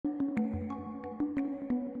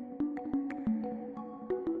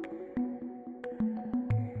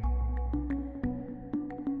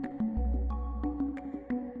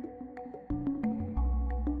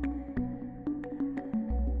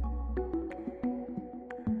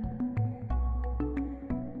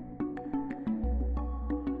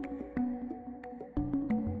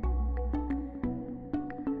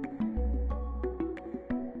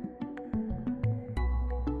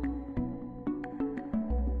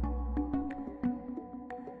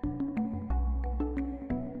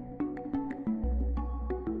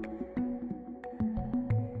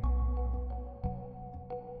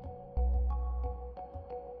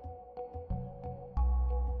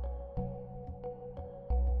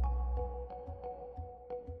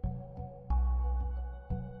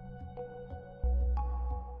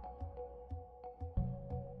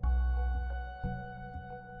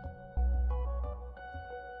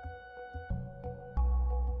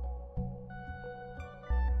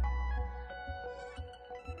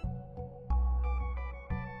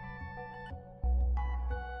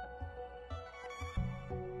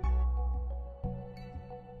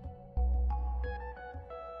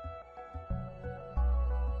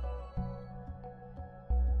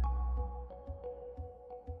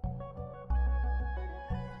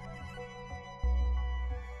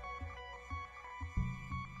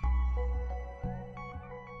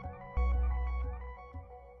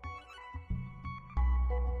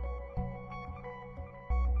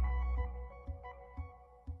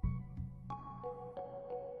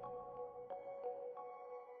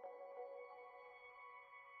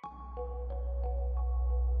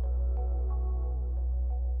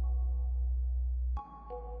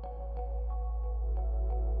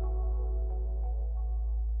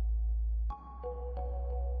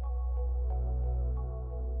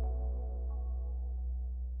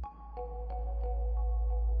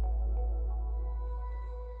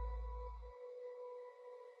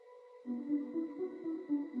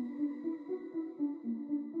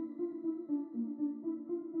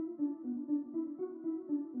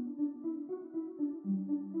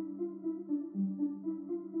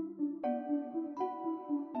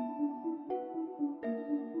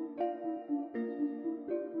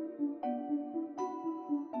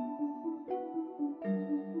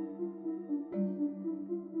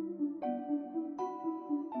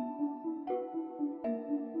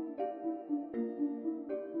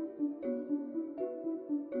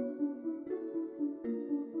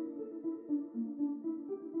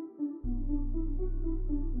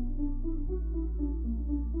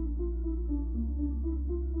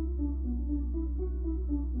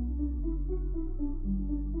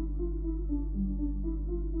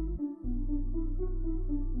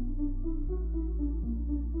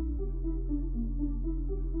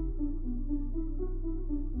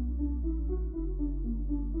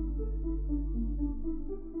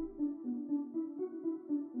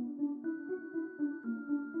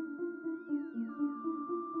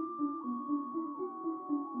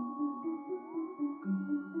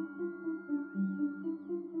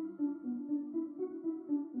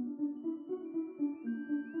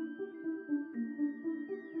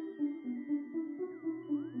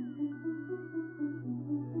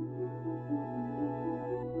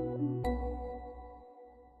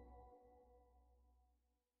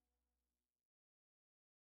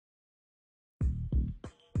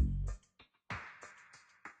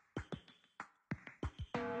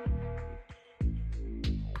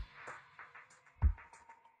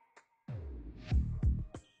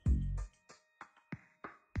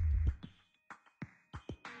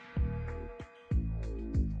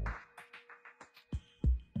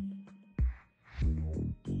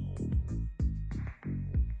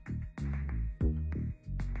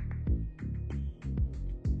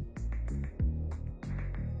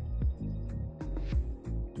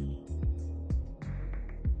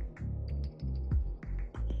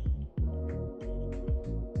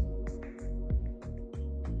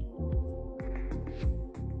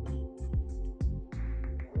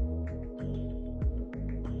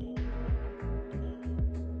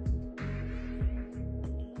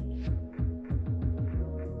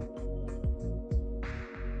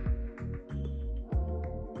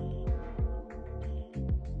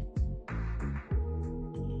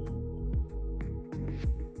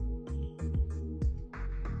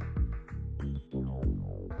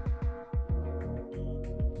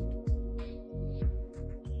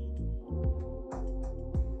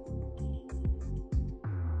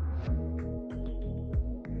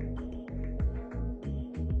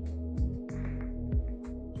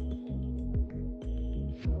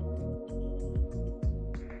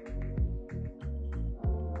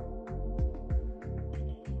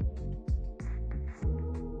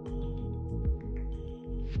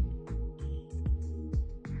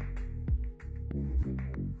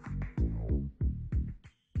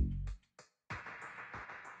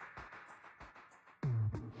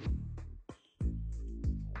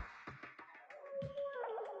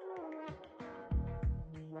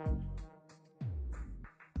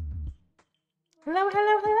Hello,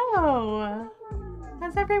 hello, hello!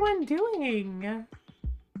 How's everyone doing?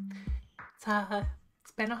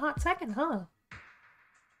 It's been a hot second, huh?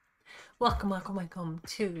 Welcome, welcome, welcome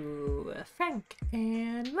to Frank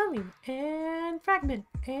and Mummy and Fragment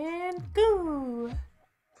and Goo!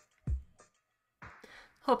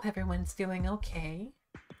 Hope everyone's doing okay.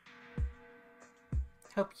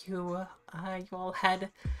 Hope you all had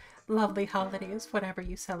lovely holidays, whatever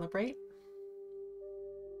you celebrate.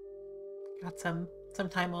 Got some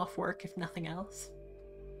time off work, if nothing else.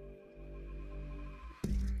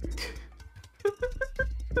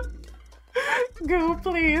 Go,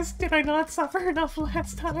 please. Did I not suffer enough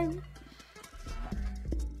last time?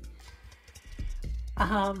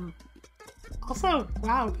 Also,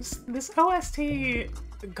 wow, this OST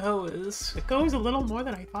goes a little more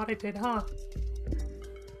than I thought it did, huh?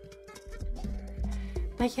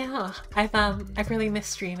 But yeah, I've really missed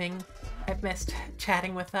streaming. I've missed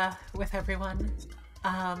chatting with everyone.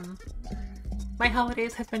 My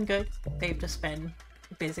holidays have been good. They've just been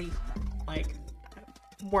busy. Like,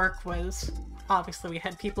 work was obviously, we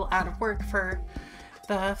had people out of work for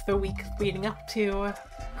the week leading up to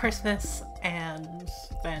Christmas, and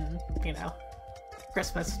then, you know,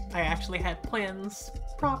 Christmas, I actually had plans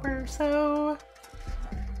proper, so...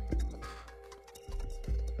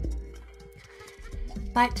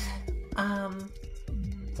 But, I'm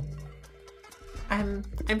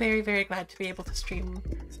very, very glad to be able to stream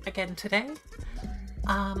again today.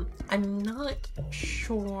 I'm not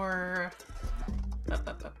sure...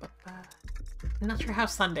 I'm not sure how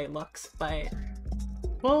Sunday looks, but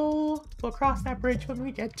we'll cross that bridge when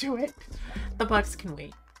we get to it. The bugs can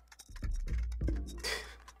wait.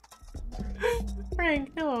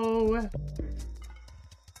 Frank, no.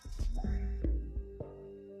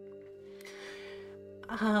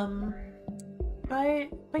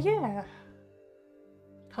 But yeah.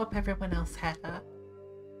 Hope everyone else had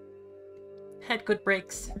good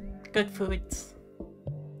breaks, good foods,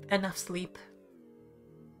 enough sleep.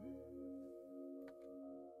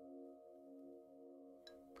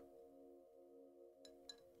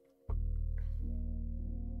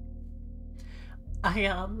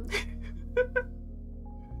 I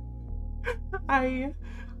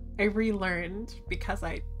relearned because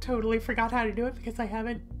I totally forgot how to do it because I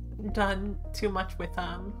haven't done too much with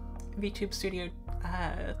VTube Studio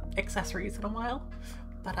accessories in a while.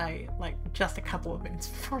 But I, like, just a couple of minutes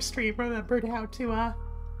before stream remembered how to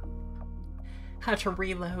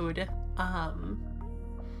reload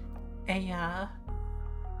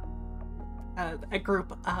a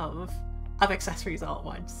group of accessories all at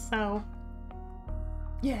once. So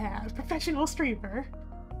yeah, professional streamer.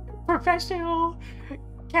 Professional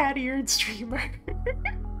cat-eared streamer.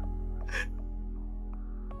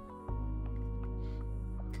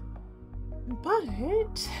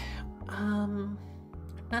 But, I'm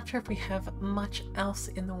not sure if we have much else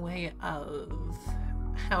in the way of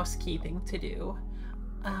housekeeping to do.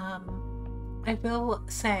 I will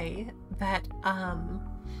say that,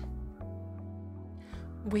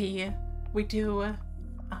 we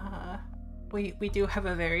do have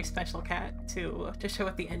a very special cat to show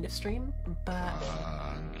at the end of stream, but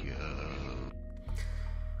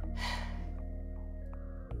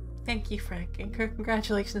thank you, Frank, and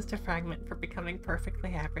congratulations to Fragment for becoming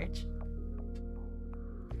perfectly average.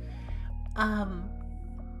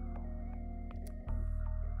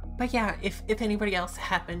 But yeah, if anybody else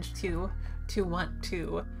happened to want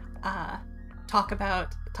to talk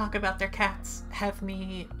about their cats, have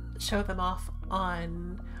me show them off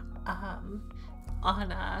on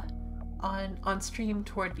stream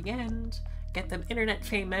toward the end, get them internet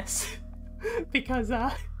famous, because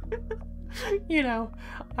you know,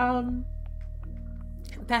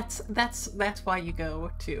 that's why you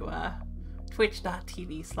go to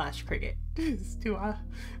twitch.tv/cricket is to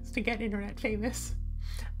get internet famous.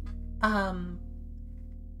 But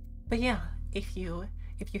yeah, if you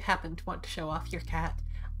happen to want to show off your cat,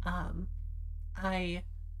 I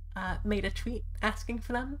made a tweet asking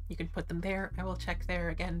for them. You can put them there. I will check there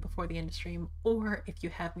again before the end of stream, or if you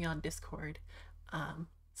have me on Discord,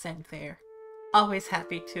 send there. Always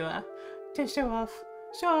happy to show off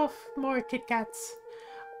more Kit Kats.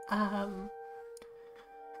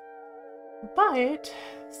 But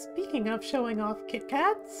speaking of showing off Kit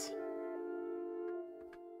Kats,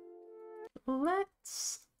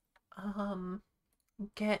 let's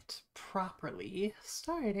get properly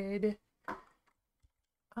started.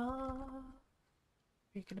 Are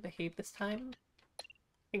you gonna behave this time? I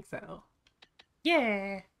think so.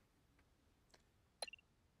 Yeah!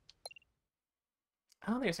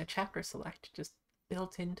 Oh, there's a chapter select just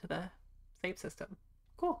built into the save system.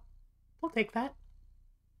 Cool. We'll take that.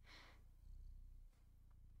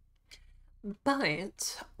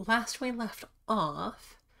 But last we left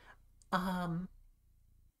off,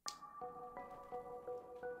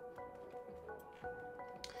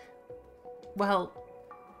 well,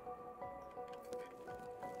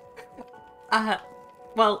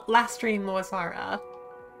 last stream was our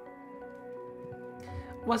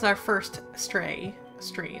first stray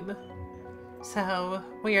stream. So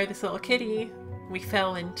we are this little kitty. We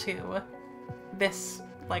fell into this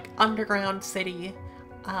like underground city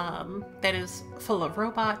that is full of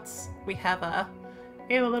robots. We have a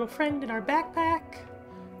little friend in our backpack.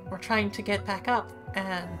 We're trying to get back up,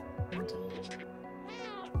 and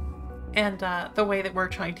the way that we're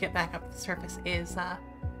trying to get back up to the surface is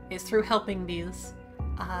through helping these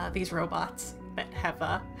robots that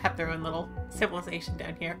have their own little civilization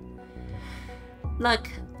down here. Look,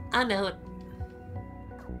 a note.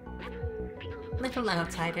 Little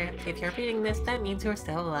outsider, if you're reading this, that means you're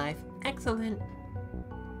still alive. Excellent.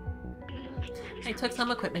 I took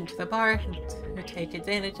some equipment to the bar to take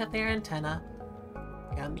advantage of their antenna.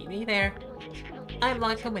 You'll meet me there. I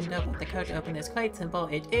locked the window, but the code to open is quite simple.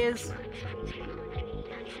 It is...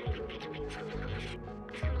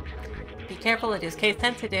 Be Careful, it is case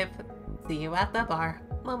sensitive. See you at the bar.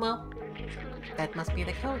 Momo. That must be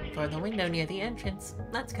the code for the window near the entrance.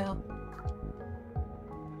 Let's go.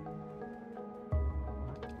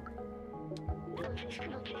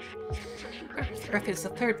 Earth is the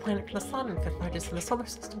third planet from the Sun and fifth largest in the solar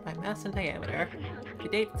system by mass and diameter. To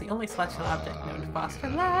date, it's the only celestial object known to foster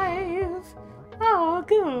life. Oh,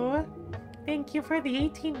 goo. Thank you for the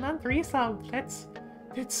 18-month resub. That's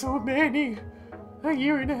so many. A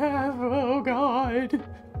year and a half. Oh, God.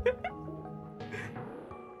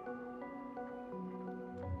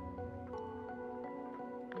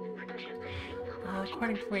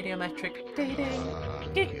 According to radiometric dating.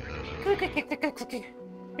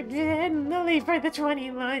 Only for the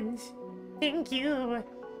 20 months. Thank you.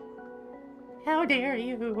 How dare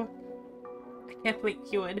you? I can't believe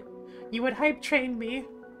you would hype train me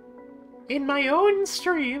in my own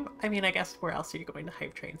stream. I mean, I guess where else are you going to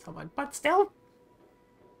hype train someone? But still.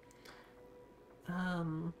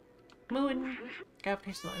 Moon.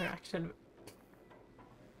 Gravitational interaction.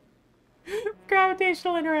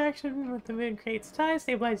 Gravitational interaction with the moon creates tie,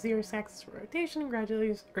 stabilizes the Earth's axis of rotation, and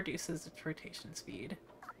gradually reduces its rotation speed.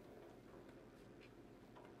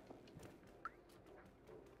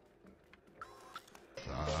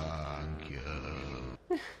 Thank you.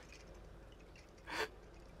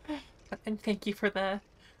 And thank you for the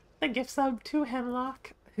gift sub to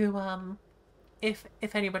Hemlock, who, if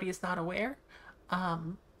anybody is not aware,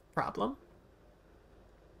 problem.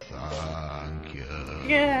 Thank you.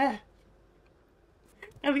 Yeah.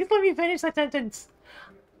 At least let me finish that sentence.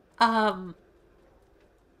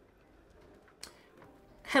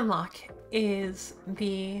 Hemlock is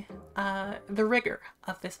the rigger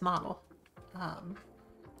of this model.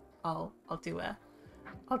 I'll do a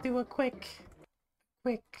quick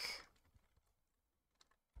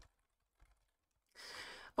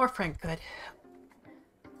or Frank could.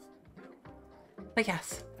 But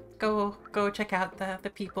yes, go check out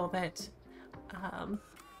the people that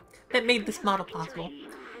made this model possible.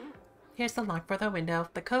 Here's the lock for the window.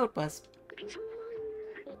 The code was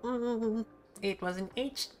it was an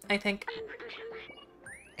H, I think.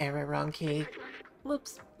 Error, wrong key.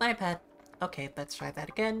 Whoops, my bad. Okay, let's try that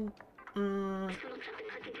again. And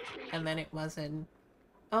then it was an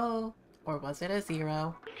O, or was it a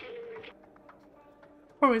 0?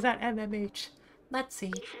 Or was that MMH? Let's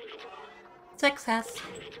see. Success.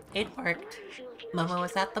 It worked. Momo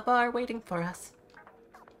was at the bar waiting for us.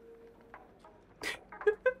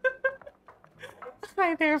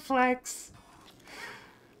 Hi there, Flex.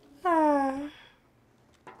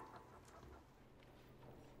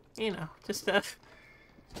 You know, just a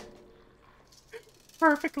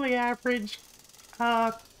perfectly average.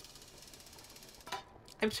 I'm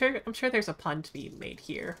sure there's a pun to be made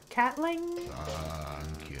here. Catling.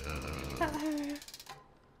 Thank you.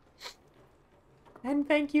 And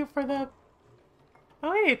thank you for the.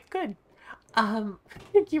 Oh wait, good.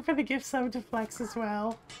 Thank you for the gift sub to Flex as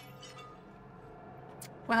well.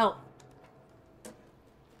 Well.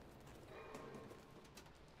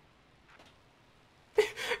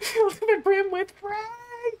 Fill to the brim with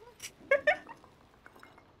Frank.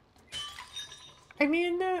 I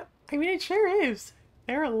mean, it sure is.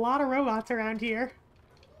 There are a lot of robots around here.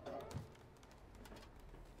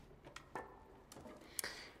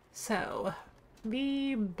 So,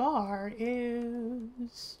 the bar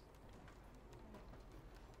is...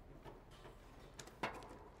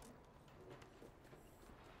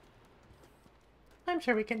 I'm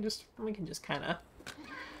sure we can just kind of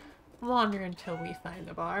wander until we find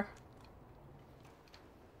the bar.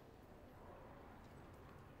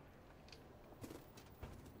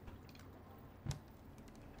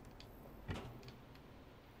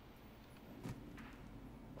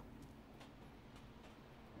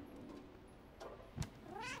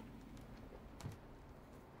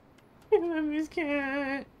 Mommy's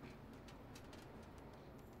cat.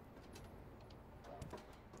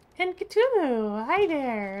 And Cthulhu, hi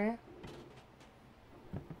there.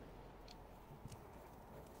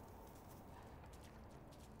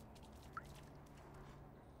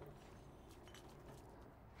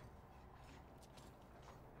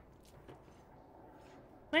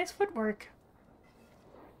 Nice footwork.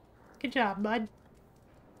 Good job, bud.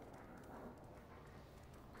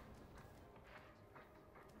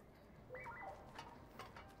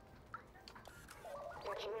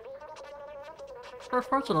 We're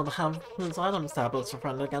fortunate to have these items tablets to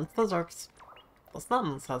defend against the Zerks. The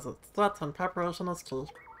sentence has its threats and preparation is key.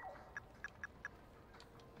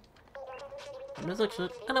 The music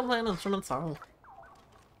sheet and a plain instrument song.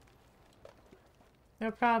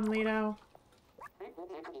 No problem, Lito.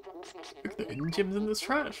 Look, the hidden gems in this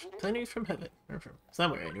trash. Pennies from heaven. Or from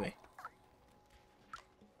somewhere, anyway.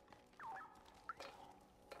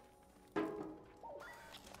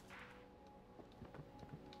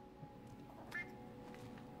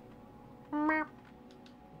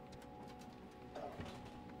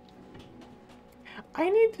 I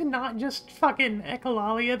need to not just fucking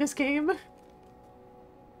echolalia this game.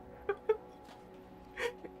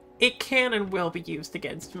 It can and will be used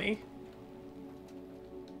against me.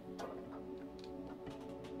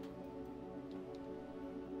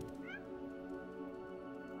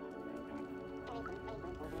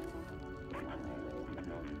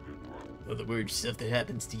 Well, the weird stuff that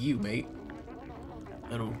happens to you, mate.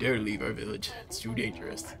 I don't dare leave our village. It's too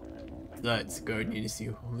dangerous. Besides, the guardian is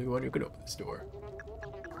the only one who can open this door.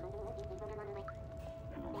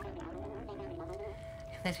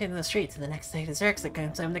 They fit in the streets, and the next day the Zergs that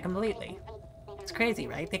consume them completely. It's crazy,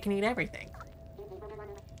 right? They can eat everything.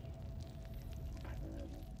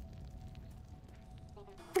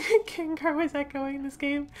 Gengar was echoing this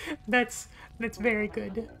game. That's very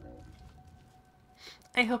good.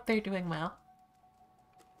 I hope they're doing well.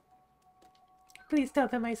 Please tell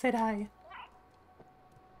them I said hi.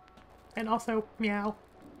 And also, meow.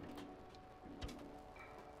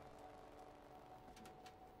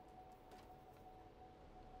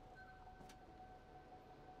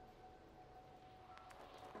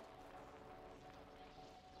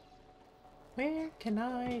 Where can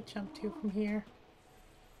I jump to from here?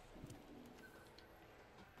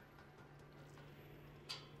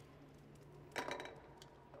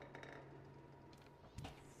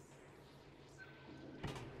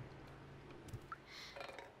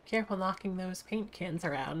 Careful knocking those paint cans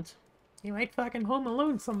around. You might fucking home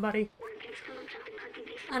alone somebody.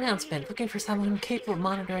 Announcement. Looking for someone capable of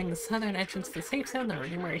monitoring the southern entrance to the safe zone. The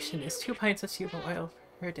remuneration is 2 pints of super oil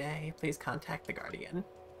per day. Please contact the Guardian.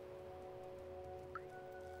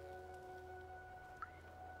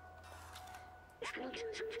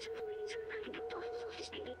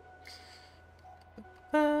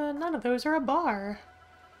 None of those are a bar.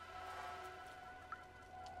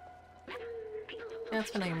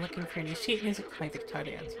 That's when I am looking for new sheet music for my guitar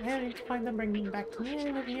dance. I need to find them, bring them back to me.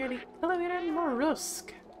 I live near the elevator in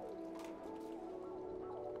Morusk.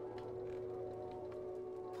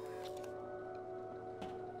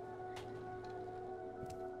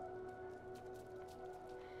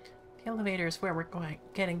 The elevator is where we're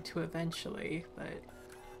getting to eventually, but...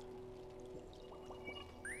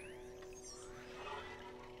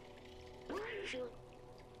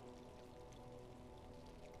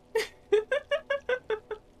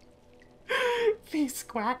 Face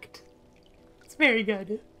quacked. It's very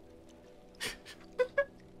good.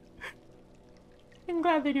 I'm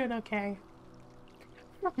glad they're doing okay.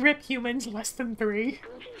 Rip humans less than 3.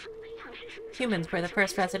 Humans were the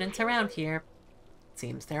first residents around here.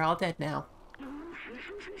 Seems they're all dead now.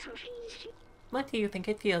 What do you think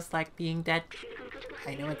it feels like being dead?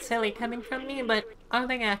 I know it's silly coming from me, but are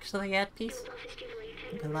they actually at peace?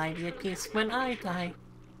 Will I be at peace when I die?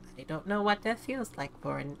 I don't know what death feels like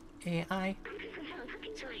for an AI.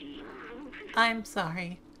 I'm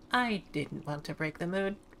sorry. I didn't want to break the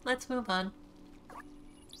mood. Let's move on.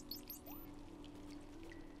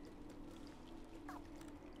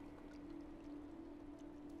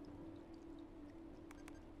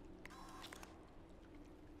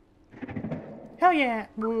 Hell yeah!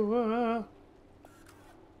 Whoa.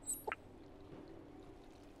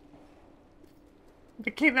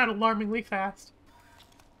 It came out alarmingly fast.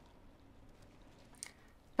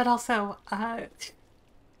 But also,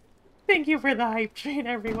 thank you for the hype train,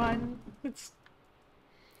 everyone. It's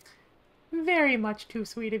very much too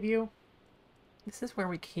sweet of you. This is where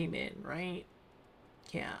we came in, right?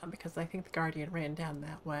 Yeah, because I think the Guardian ran down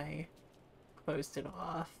that way. Closed it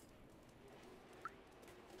off.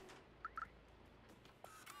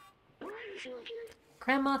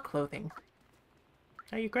 Grandma clothing.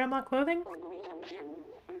 Are you grandma clothing?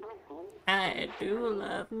 I do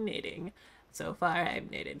love knitting. So far,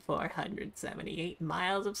 I've knitted 478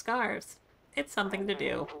 miles of scarves. It's something to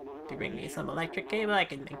do. If you bring me some electric cable, I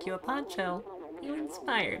can make you a poncho. You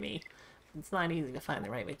inspire me. It's not easy to find the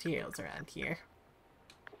right materials around here.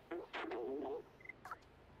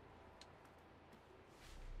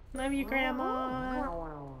 Love you, Grandma.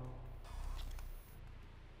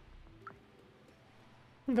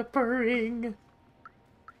 The purring.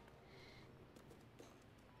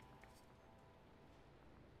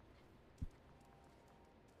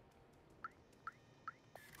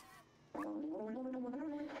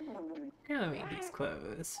 Gonna make these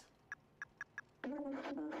clothes.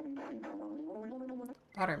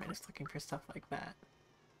 Waterman is looking for stuff like that.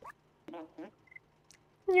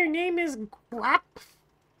 Your name is Guap?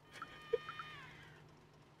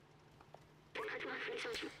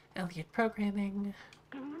 Elliot programming.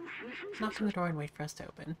 Knock on the door and wait for us to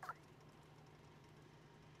open.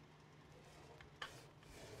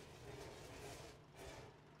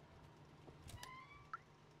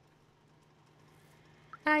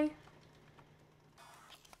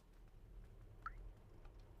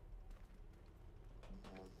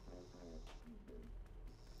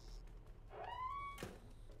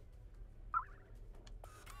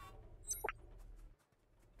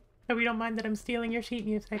 So we don't mind that I'm stealing your sheet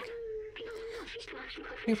music.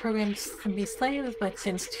 Your programs can be slaves, but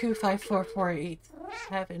since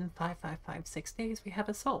 25448755556 days, we have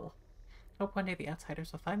a soul. Hope one day the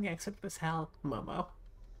outsiders will find the exit of this hell. Momo.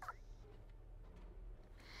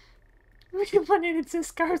 We wanted to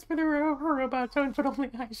insist cars for the robot zone, but only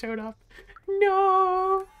I showed up.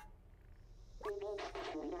 No!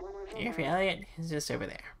 Here for Elliot. He's just over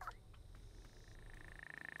there.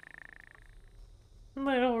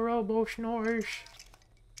 Little robo snores.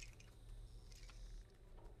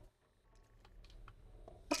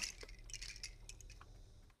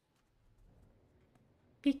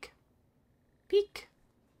 Peek. Peek.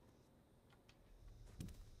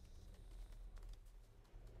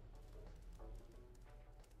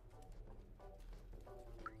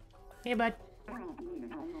 Hey, bud.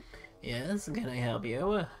 Yes, can I help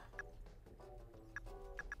you?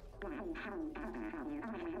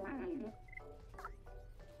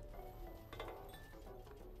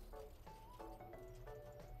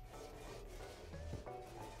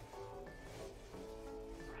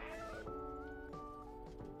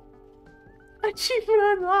 Achievement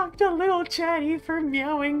unlocked, a little chatty for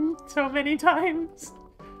meowing so many times.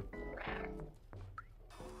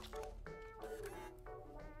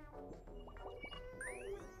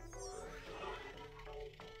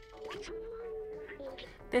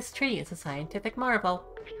 This tree is a scientific marvel.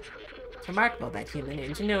 It's remarkable that human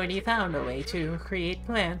ingenuity found a way to create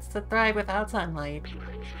plants that thrive without sunlight.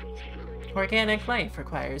 Organic life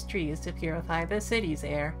requires trees to purify the city's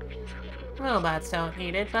air. Robots don't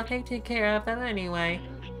need it, but they take care of them anyway.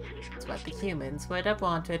 It's what the humans would have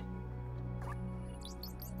wanted.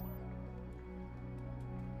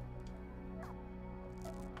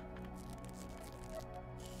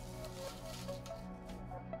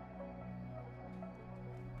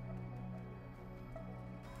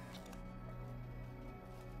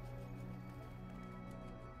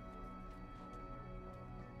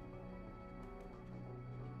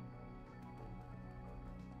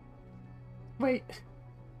 Wait.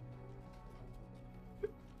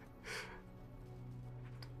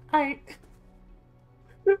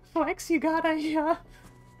 Flex, you got a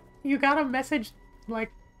message,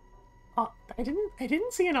 like, I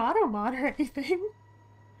didn't see an auto mod or anything.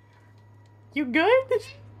 You good?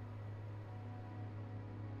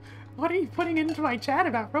 What are you putting into my chat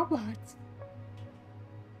about robots?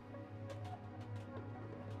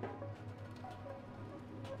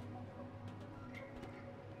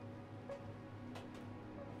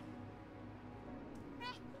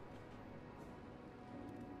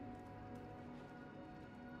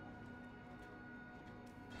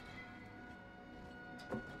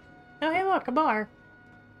 Oh, hey, look, a bar.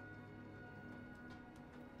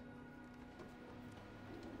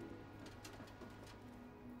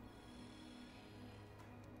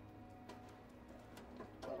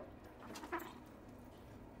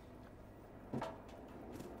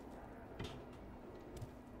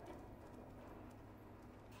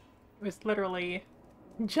 It was literally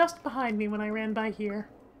just behind me when I ran by here.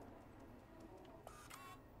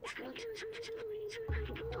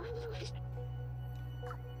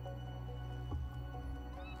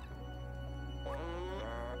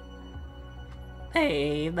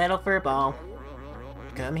 Hey, little furball.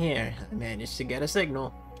 Come here. I managed to get a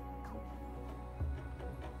signal.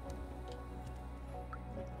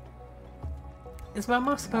 Is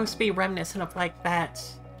Momo supposed to be reminiscent of, like, that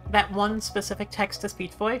one specific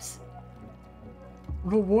text-to-speech voice?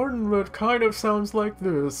 The wardenlet kind of sounds like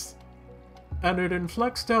this, and it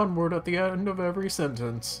inflects downward at the end of every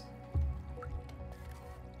sentence.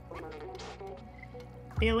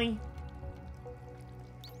 Really?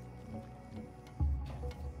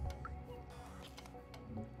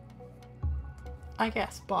 I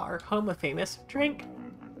guess bar, home of famous drink.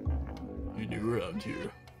 You're new around here.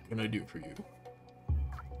 What can I do for you?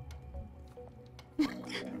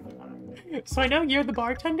 So I know you're the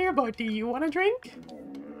bartender, but do you want a drink?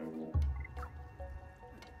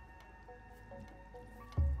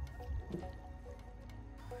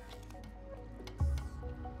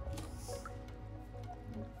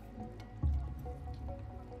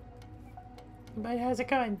 But how's it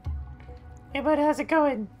going? Hey, bud, how's it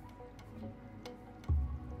going?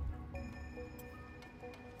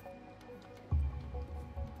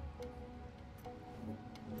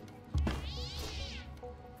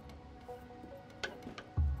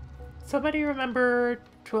 Somebody remember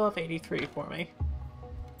 1283 for me.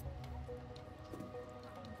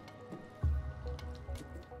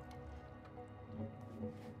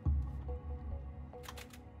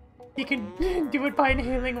 You can do it by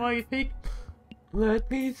inhaling while you speak.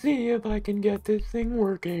 Let me see if I can get this thing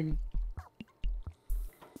working.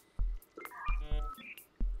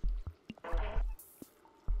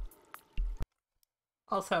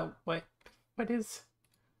 Also, what is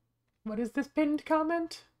this pinned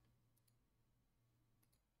comment?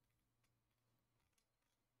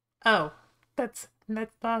 Oh, that's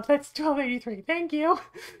 1283. Thank you.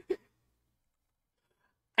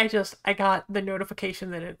 I got the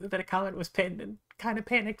notification that a comment was pinned and kind of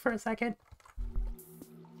panicked for a second.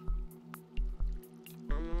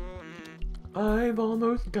 I've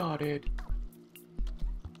almost got it.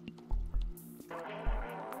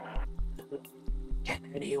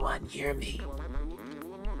 Can anyone hear me?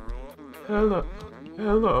 Hello.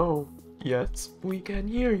 Hello. Yes, we can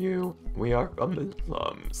hear you. We are from the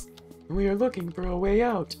slums. We are looking for a way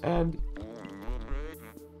out, and...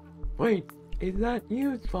 Wait, is that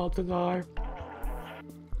you, Balthazar?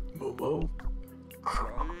 Momo?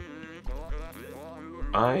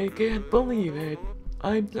 I can't believe it.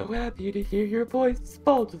 I'm so happy to hear your voice,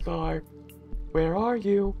 Balthazar. Where are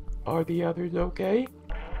you? Are the others okay?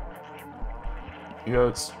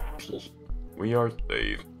 Yes, we are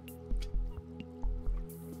safe.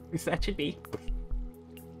 At least that should be.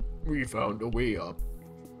 We found a way up.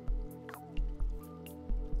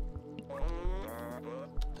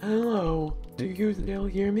 Hello, do you still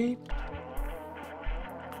hear me?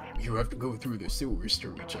 You have to go through the sewers to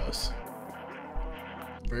reach us.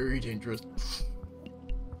 Very dangerous.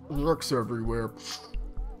 Rooks everywhere.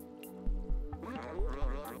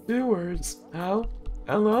 Sewers? How?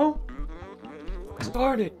 Hello?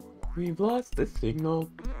 Start it. We've lost the signal.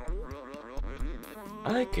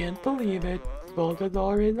 I can't believe it.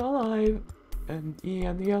 Balthazar is alive. And he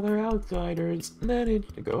and the other outsiders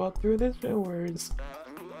managed to go up through the sewers.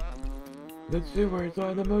 The sewers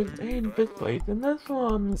are the most dangerous place in the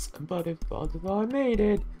slums, but if Balthazar made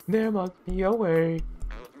it, there must be a way.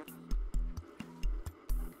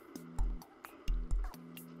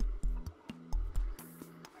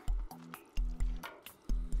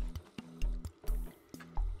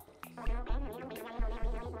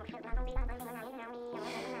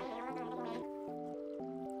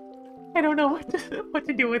 I don't know what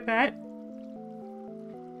to do with that.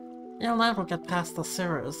 You'll never get past the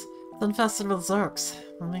sewers. It's infested with Zerks.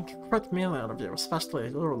 They'll make a quick meal out of you, especially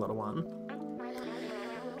your little one.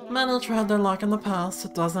 Many tried their luck in the past,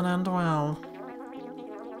 it doesn't end well.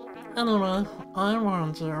 Anyway, I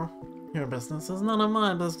warned you. Your business is none of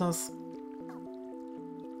my business.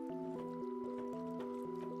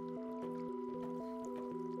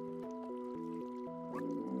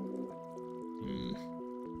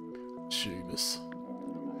 Seamus.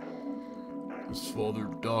 His father,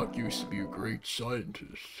 Doc, used to be a great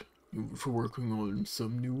scientist. He was working on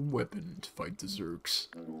some new weapon to fight the Zerks.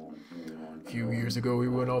 A few years ago, he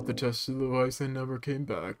went off to test the device and never came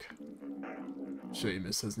back.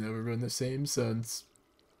 Seamus has never been the same since.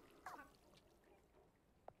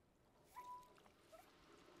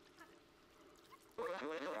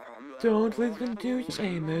 Don't listen to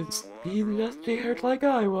Seamus. He's just scared like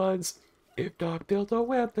I was. If Doc built a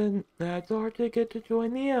weapon, that's our ticket to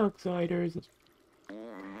join the Outsiders.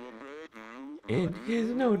 In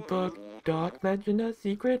his notebook, Doc mentioned a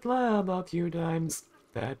secret lab a few times.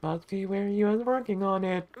 That must be where he was working on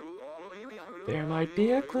it. There might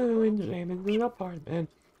be a clue in Seamus' apartment.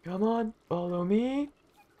 Come on, follow me.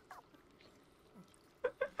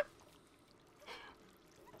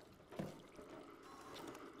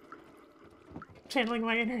 Channeling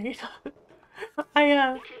my inner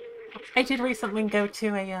Ada. I did recently go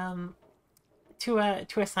to a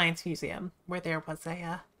science museum where there was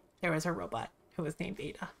a robot who was named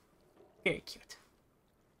Ada. Very cute.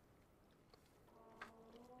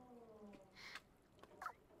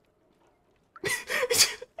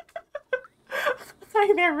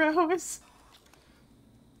 Hi there, Rose.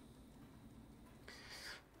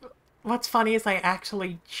 What's funny is I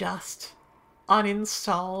actually just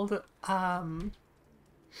uninstalled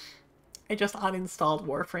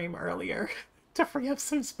Warframe earlier to free up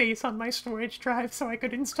some space on my storage drive so I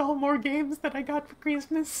could install more games that I got for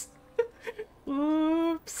Christmas.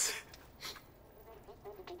 Oops.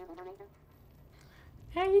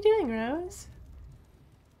 How are you doing, Rose?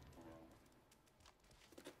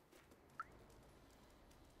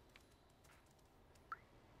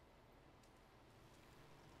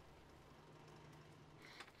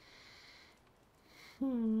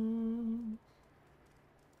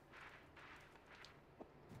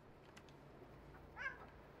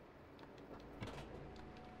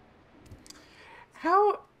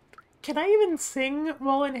 How can I even sing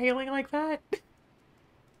while inhaling like that?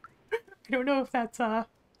 I don't know if that's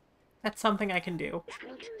something I can do.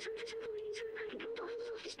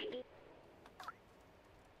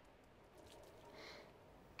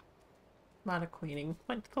 A lot of cleaning.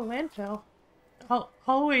 Went to the landfill.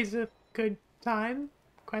 Always a good time.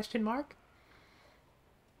 Question mark?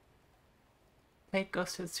 Played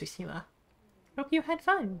Ghost of Tsushima. Hope you had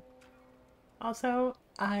fun. Also,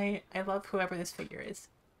 I love whoever this figure is.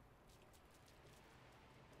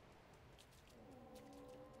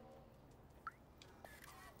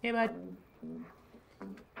 Hey, bud.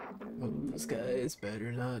 Those guys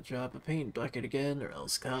better not drop a paint bucket again, or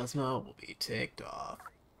else Cosmo will be ticked off.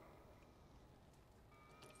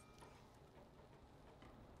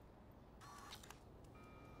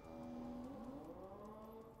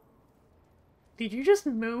 Did you just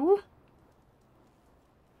moo?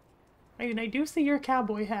 I mean, I do see your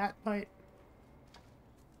cowboy hat, but...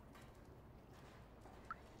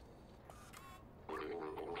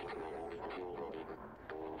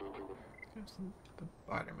 The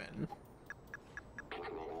Barterman.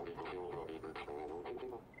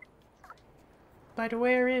 But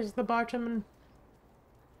where is the Barterman?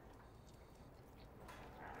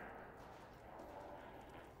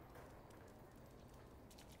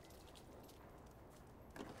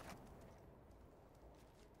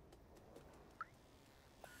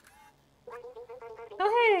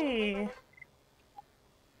 Oh, hey!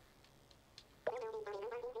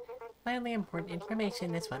 Finally important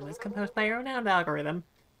information. This one was composed by your own algorithm.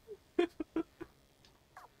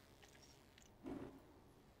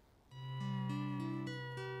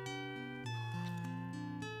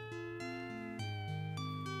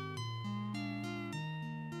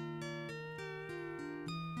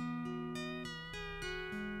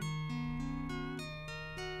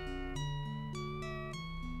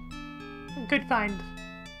 Good find.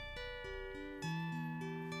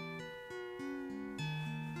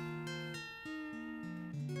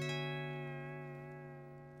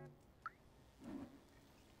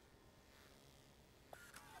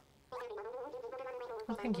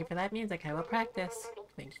 Well, thank you for that music. I will practice.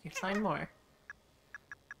 Thank you. Sign more.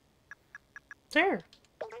 Sure.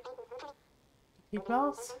 Keep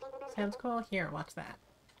balls. Sounds cool. Here, watch that.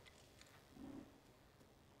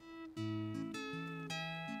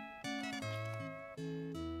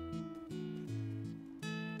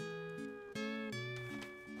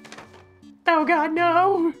 Oh god,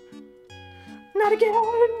 no! Not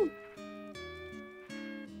again!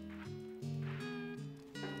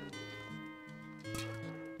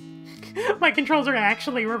 My controls are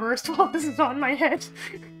actually reversed while this is on my head.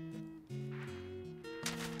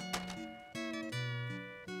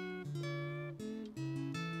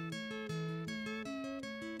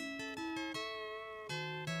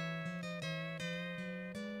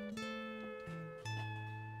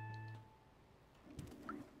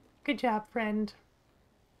 Good job, friend.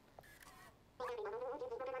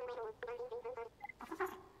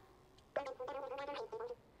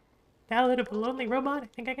 Ballad of a Lonely Robot? I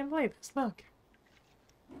think I can play this. Look.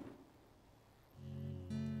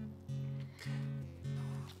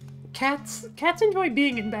 Cats enjoy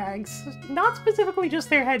being in bags. Not specifically just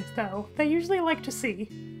their heads, though. They usually like to see.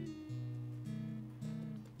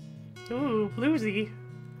 Ooh, bluesy.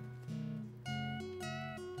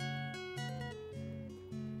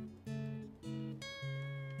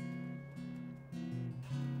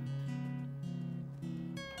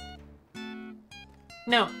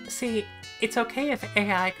 No, see, it's okay if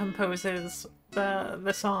AI composes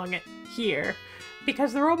the song here,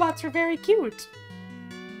 because the robots are very cute.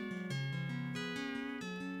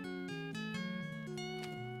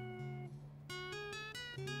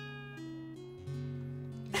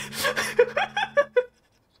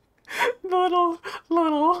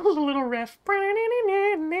 the little riff.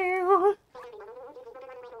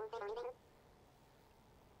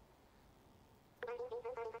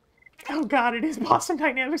 Oh god, it is Boston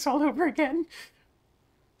Dynamics all over again.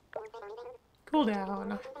 Cool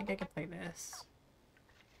down. I think I can play this.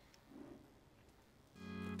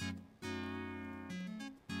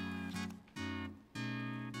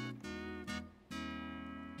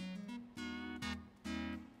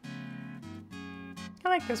 I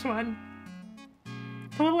like this one.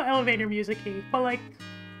 It's a little elevator music-y, but like,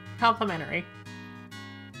 complimentary.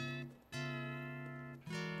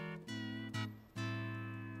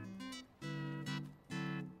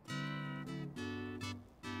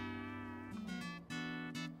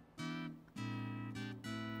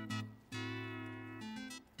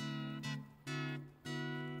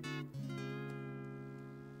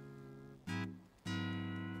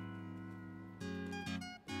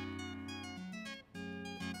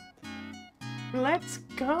 Let's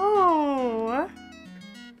go!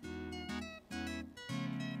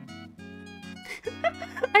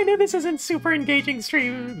 I know this isn't super engaging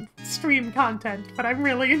stream content, but I'm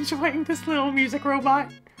really enjoying this little music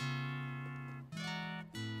robot.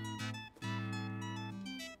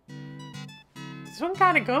 This one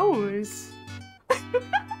kind of goes.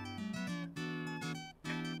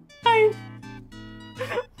 Hi.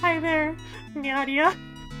 Hi there, Nadia.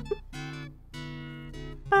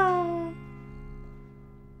 How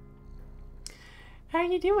are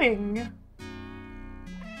you doing?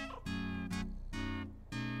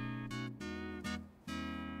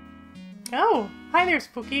 Oh, hi there,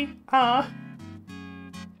 Spooky.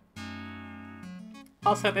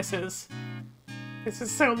 Also, this is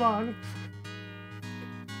so long.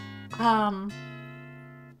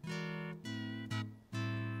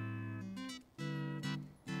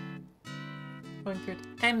 Going through.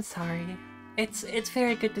 I'm sorry. It's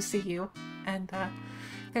very good to see you, and if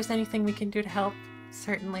there's anything we can do to help,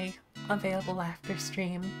 certainly available after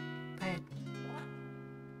stream. But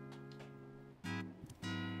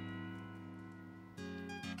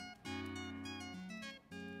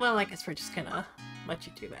well, I guess we're just gonna let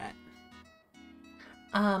you do that.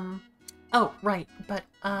 Oh, right, but,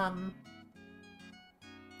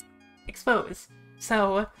 expose.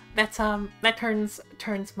 So, that's, that turns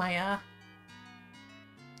my,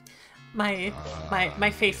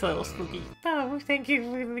 my face a little spooky. Oh, thank you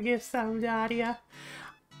for the gift, Nadia.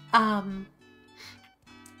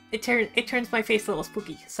 It turns my face a little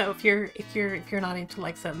spooky. So if you're not into,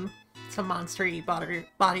 like, some monstery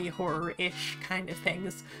body horror-ish kind of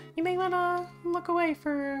things, you may wanna look away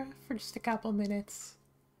for just a couple minutes.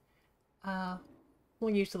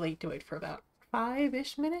 We'll usually do it for about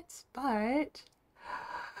 5-ish minutes, but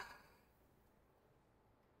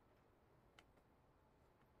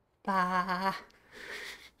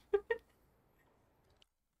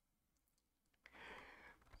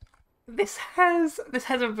this has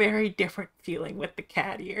a very different feeling with the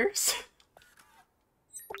cat ears.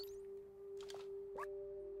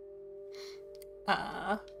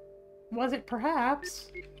 Was it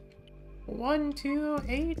perhaps 1, 2,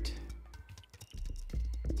 8,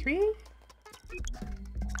 3?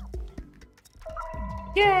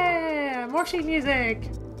 Yeah! More sheet music!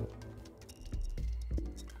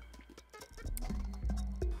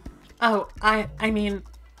 Oh, I mean,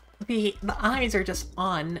 the eyes are just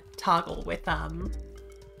on toggle with, I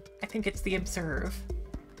think it's the observe.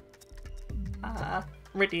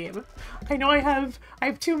 Redeem. I know I have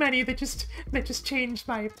too many that just change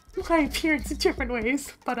my appearance in different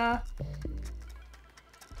ways, but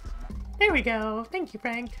there we go. Thank you,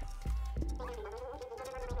 Frank.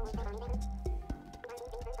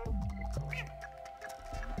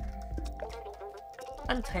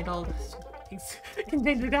 Untitled.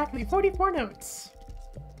 Contains exactly 44 notes.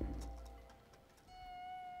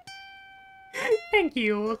 Thank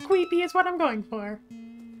you. Queepy is what I'm going for.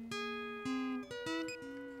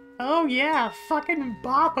 Oh yeah, fucking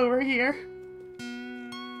bop over here.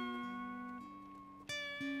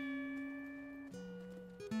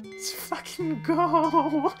 Let's fucking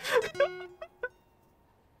go.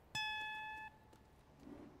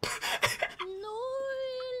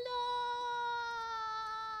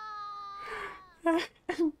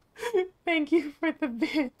 Thank you for the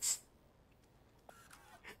bits.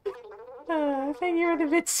 Thank you for the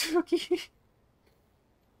bits, Spooky.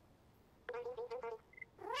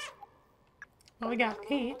 Well, we got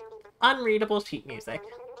 8. Unreadable sheet music.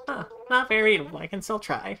 Huh, not very readable. I can still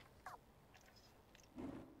try.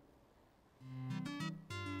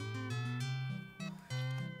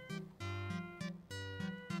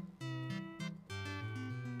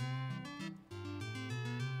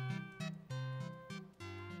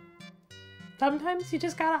 Sometimes you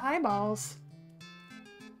just gotta eyeballs.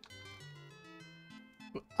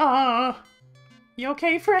 You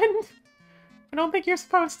okay, friend? I don't think you're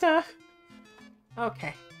supposed to...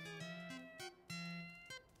 Okay.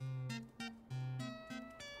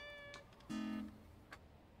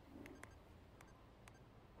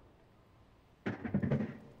 They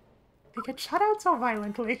get shut out so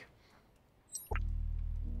violently.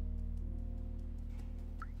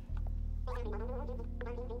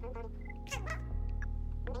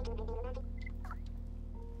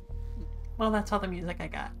 Well, that's all the music I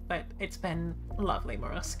got, but it's been lovely,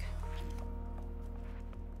 Morosk.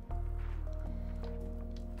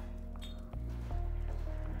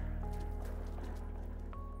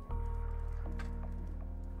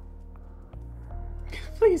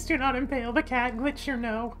 Please do not impale the cat, glitch your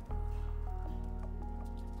no.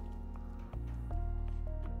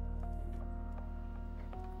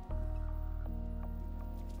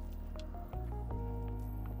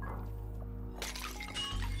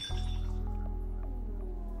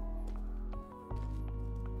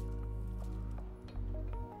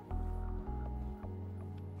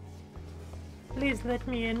 Please let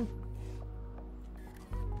me in.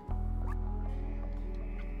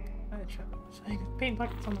 Paint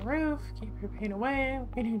buckets on the roof. Keep your paint away.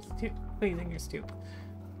 Cleaning your stoop.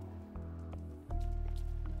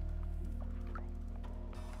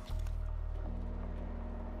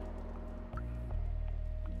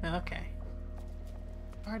 Okay.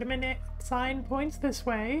 Barterman sign points this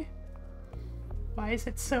way. Why is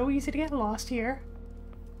it so easy to get lost here?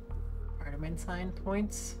 Barterman sign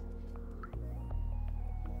points.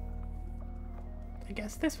 I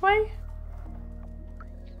guess this way?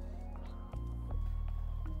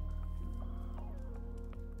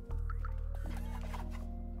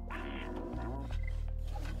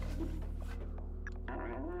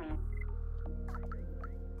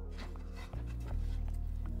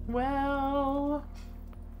 Well...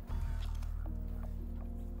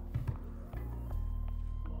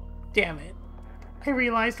 Damn it. I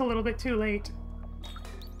realized a little bit too late.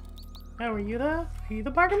 Oh, are you the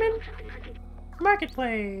barterman?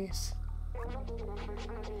 Marketplace!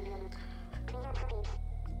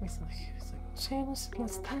 Change,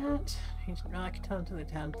 what's that? Ancient relic, tell them to the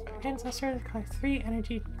town. Ancestor, collect 3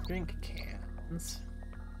 energy drink cans.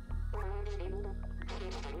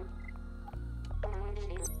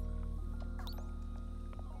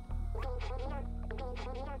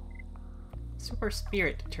 Super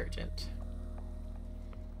spirit detergent.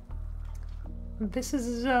 This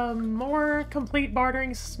is a more complete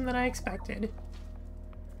bartering system than I expected.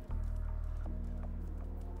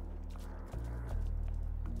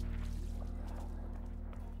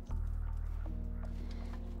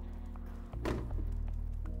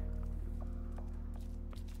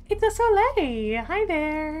 It's a Soleil! Hi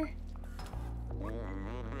there!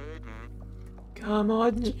 Come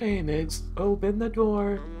on, Seamus, open the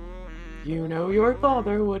door. You know your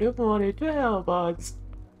father would have wanted to help us.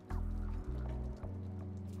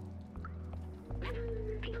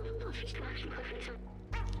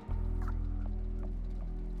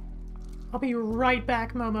 I'll be right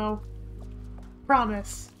back, Momo.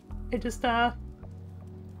 Promise. I just, have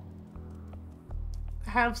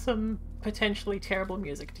some potentially terrible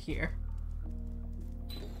music to hear.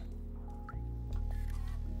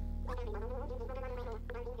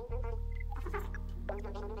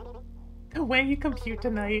 The way you compute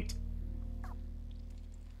tonight.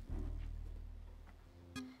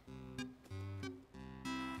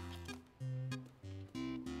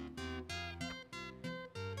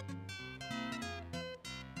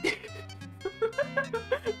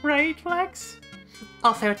 Right, Flex?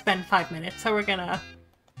 Also, it's been 5 minutes, so we're gonna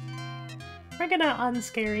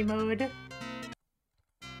unscary mode.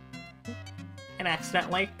 And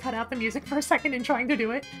accidentally cut out the music for a second in trying to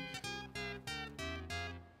do it.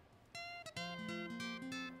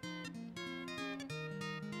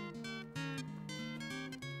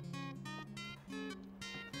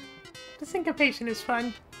 The syncopation is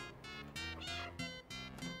fun.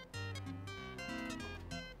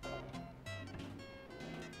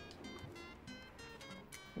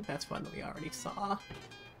 I think that's one that we already saw.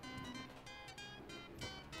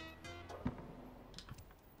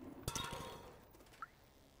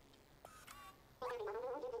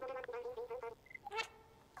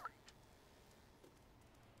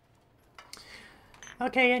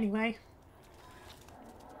 Okay, anyway.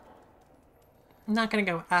 I'm not gonna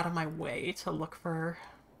go out of my way to look for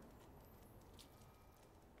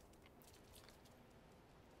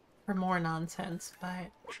more nonsense,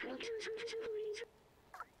 but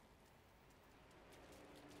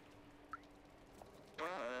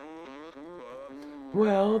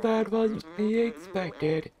Well, that was to be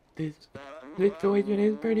expected. This situation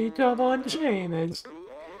is pretty tough on Seamus.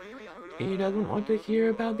 He doesn't want to hear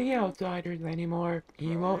about the outsiders anymore.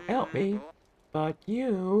 He won't help me. But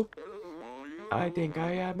you... I think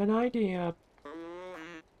I have an idea.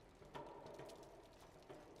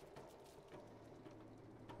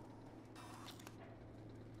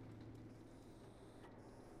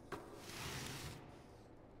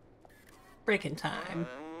 breaking time.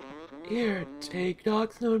 Here, take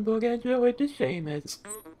Doc's notebook and show it to Seamus.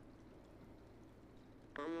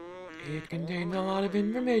 It contains a lot of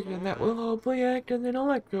information that will hopefully act as an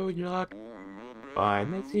electroshock.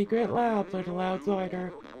 Find the secret lab, little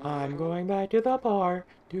outsider. I'm going back to the bar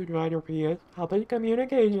to try to re-establish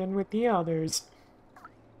communication with the others.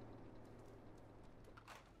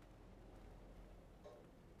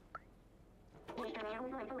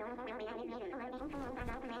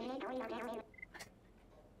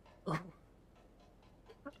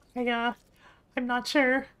 I'm not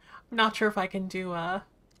sure. I'm not sure if I can do an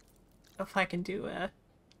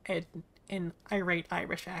irate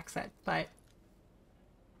Irish accent, but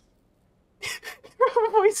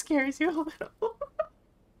her voice scares you a little.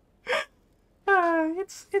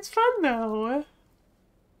 It's fun though.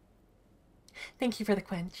 Thank you for the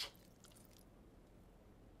quench.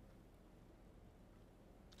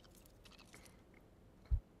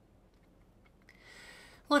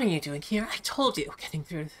 What are you doing here? I told you, getting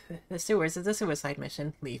through the sewers is a suicide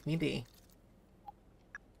mission. Leave me be.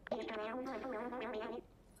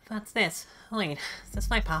 What's this? Wait, is this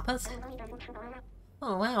my papa's?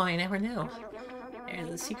 Oh wow, I never knew. There's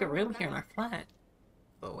a secret room here in our flat.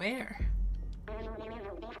 But where?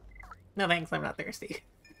 No thanks, I'm not thirsty.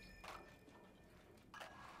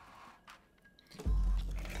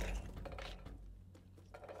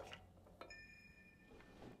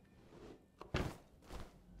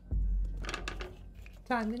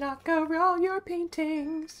 Time to knock over all your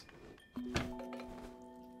paintings.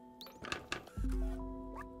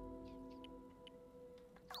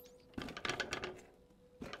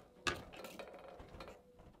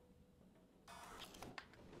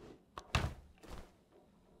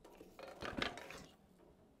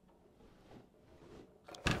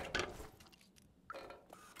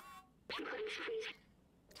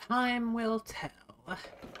 Time will tell.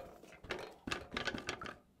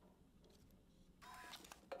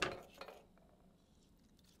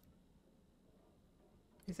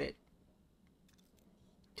 Is it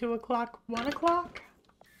 2 o'clock, 1 o'clock?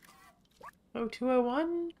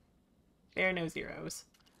 0201? There are no zeros.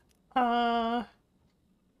 Oh,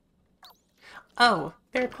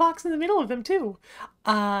 there are clocks in the middle of them too.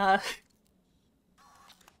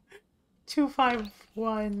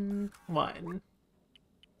 2511.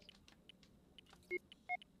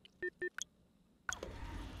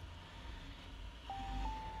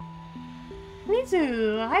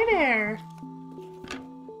 Mizu, hi there.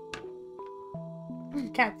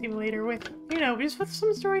 Cat simulator with, you know, just with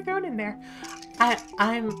some story thrown in there.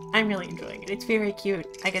 I'm really enjoying it. It's very cute.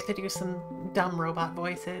 I get to do some dumb robot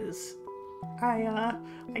voices. I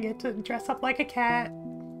get to dress up like a cat.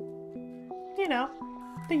 You know,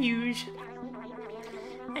 the huge.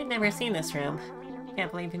 I've never seen this room.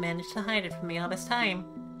 Can't believe you managed to hide it from me all this time.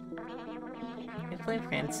 His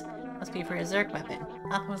blueprints. Must be for his Zerk weapon.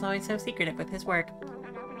 Papa was always so secretive with his work.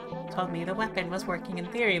 Told me the weapon was working in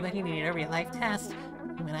theory, but he needed a real-life test.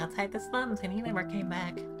 He went outside the slums and he never came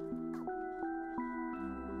back.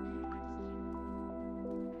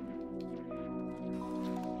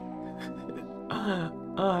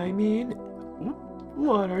 I mean,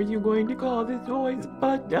 what are you going to call this voice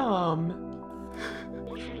but dumb?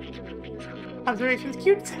 Observations,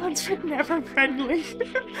 cute sounds, but never friendly.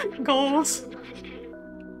 Goals.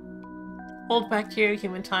 Hold bacteria,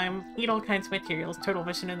 human time, eat all kinds of materials, total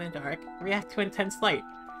vision in the dark, react to intense light.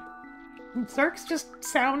 Zerks just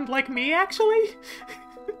sound like me, actually?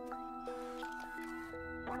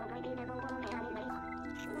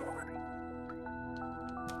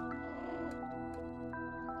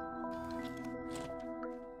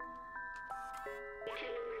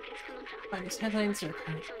 Finest headlines are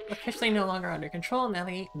officially no longer under control, now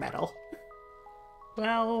they eat metal.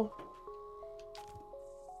 Well...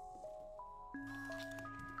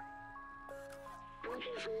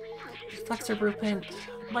 Flexor blueprint,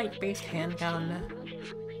 light-based handgun.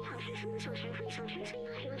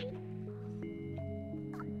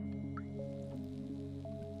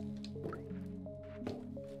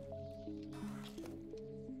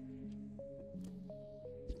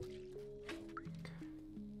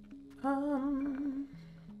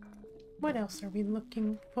 What else are we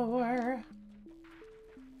looking for?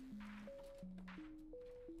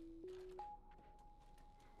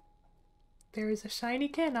 There is a shiny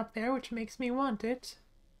can up there, which makes me want it.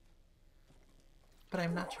 But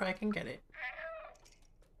I'm not sure I can get it.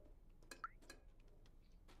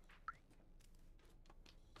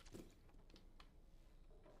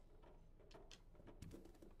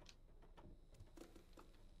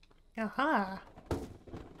 Aha!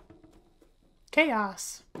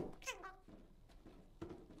 Chaos!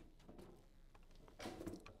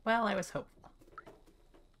 Well, I was hopeful.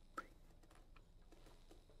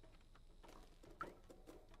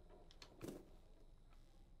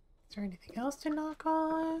 Is there anything else to knock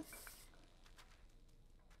off?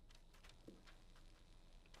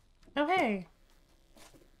 Oh, hey!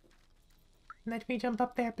 Let me jump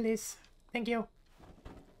up there, please. Thank you.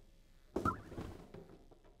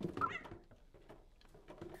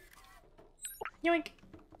 Yoink!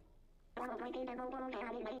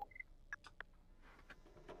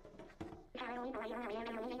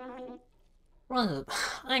 Right,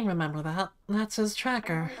 I remember that. That's his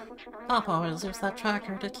tracker. Papa always used that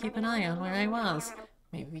tracker to keep an eye on where I was.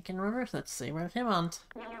 Maybe we can reverse it to see where he went.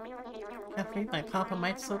 Afraid my papa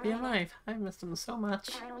might still be alive. I've missed him so much.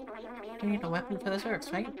 You need a weapon for the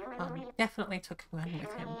Zergs, right? Definitely took one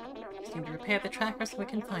with him. Just need to repair the tracker so we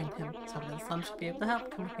can find him. Someone in the slum should be able to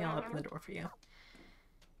help. Come with me, I'll open the door for you.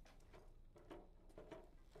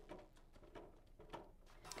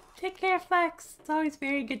 Take care, Flex. It's always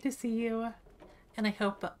very good to see you. And I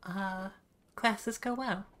hope, classes go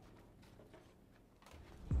well.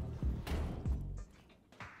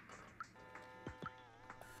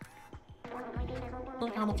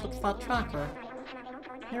 Look how much looks that tracker.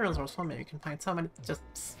 Heroes or something, you can find someone. Just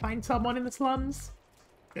find someone in the slums.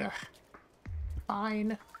 Ugh.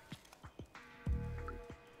 Fine.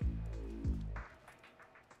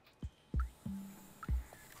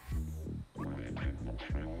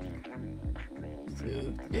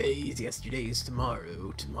 So, today's yesterday's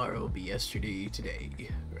tomorrow. Tomorrow will be yesterday today,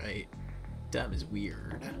 right? Time is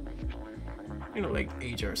weird. You know, like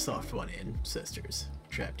HR soft one in, sisters.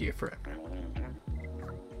 Trapped here forever.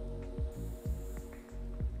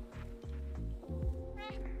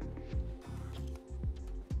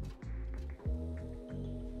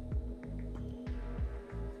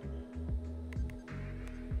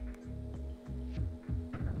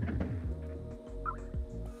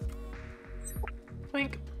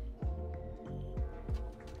 Twink.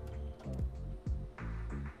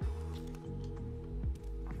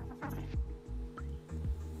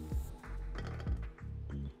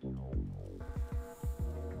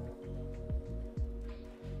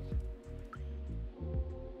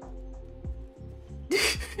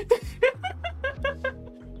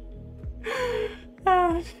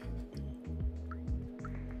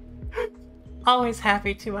 Always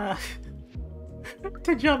happy to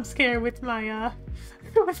to jump scare with my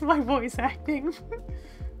with my voice acting.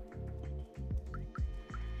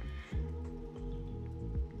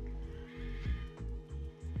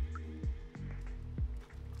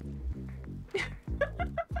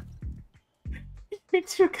 You're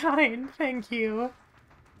too kind, thank you.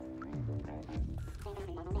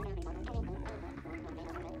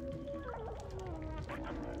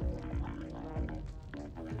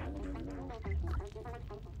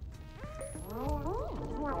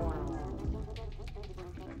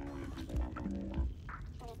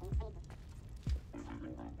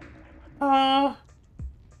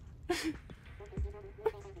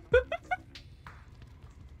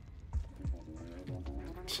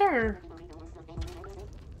 Sure.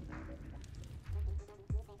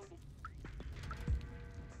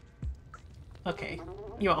 Okay,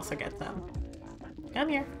 you also get them. Come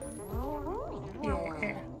here.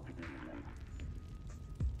 Yeah.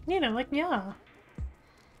 You know, like, yeah.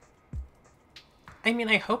 I mean,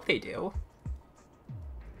 I hope they do.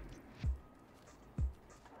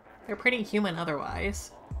 They're pretty human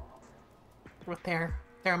otherwise. With their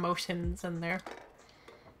emotions and their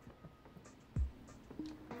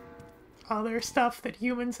other stuff that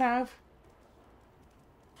humans have.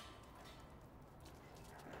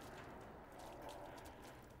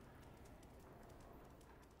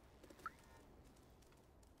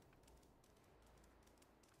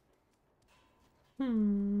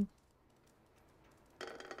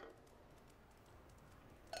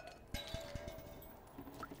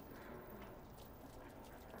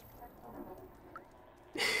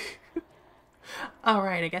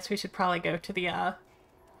 Alright, I guess we should probably go to the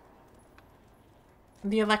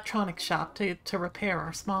electronics shop to repair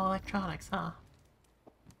our small electronics, huh?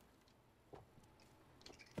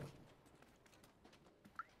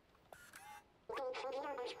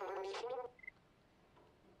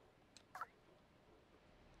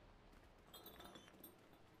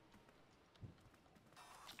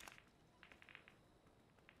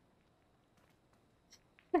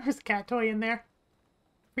 There's a cat toy in there.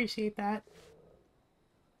 Appreciate that.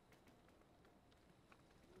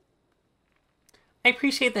 I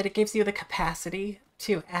appreciate that it gives you the capacity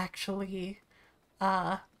to actually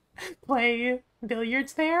play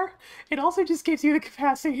billiards there. It also just gives you the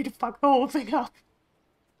capacity to fuck the whole thing up.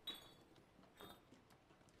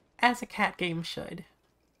 As a cat game should.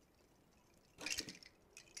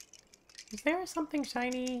 Is there something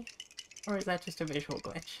shiny? Or is that just a visual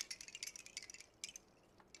glitch?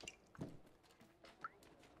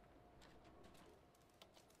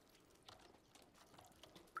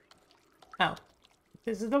 Oh.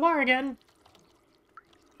 This is the bar again.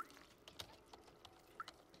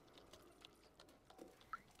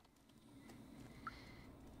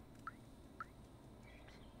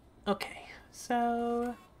 Okay,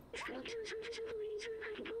 so...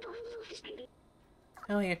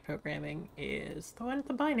 Elliot programming is the one with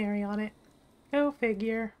the binary on it. Go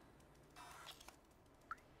figure.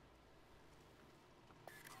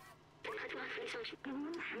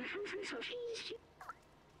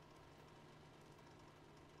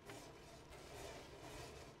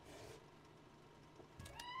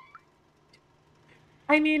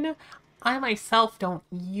 I mean, I myself don't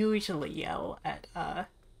usually yell at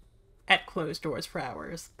closed doors for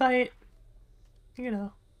hours, but you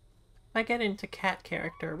know, I get into cat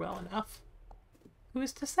character well enough.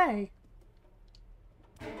 Who's to say?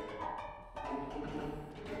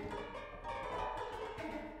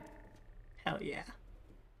 Hell yeah.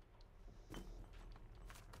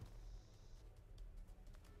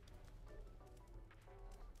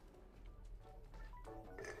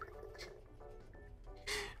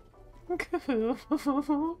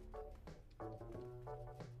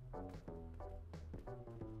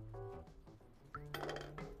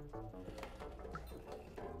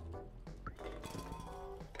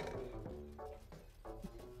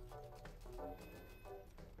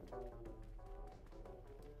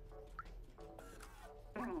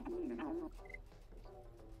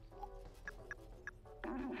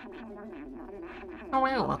 Oh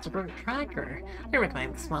wow, that's a great tracker. I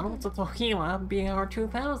recognize this model. It's a Tohiwa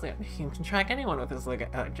BR2000. You can track anyone with this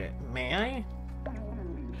gadget. May I?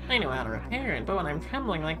 I know how to repair it, but when I'm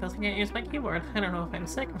trembling like this, I can't use my keyboard. I don't know if I'm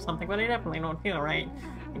sick or something, but I definitely don't feel right.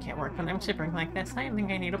 I can't work when I'm shivering like this. I think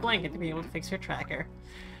I need a blanket to be able to fix your tracker.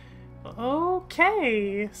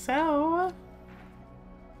 Okay, so...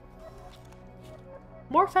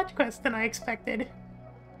 more fetch quests than I expected.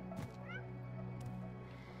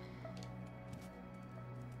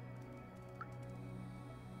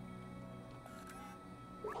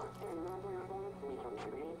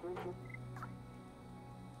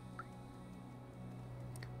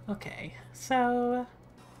 Okay, so...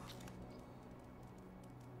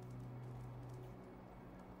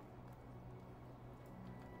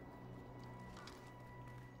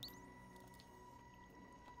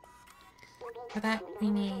 for that, we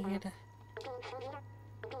need...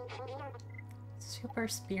 Super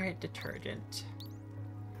Spirit Detergent.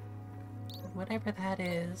 Whatever that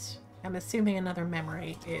is. I'm assuming another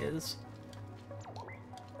memory is...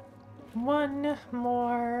 one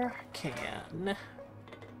more can.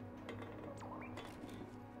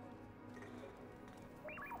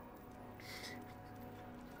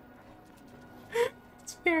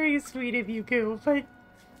 It's very sweet of you, Goo, but...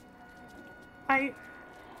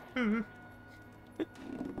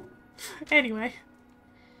 Anyway.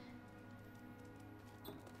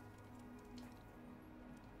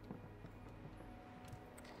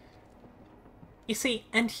 You see,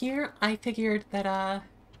 and here I figured that,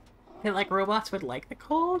 like, robots would like the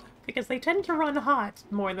cold, because they tend to run hot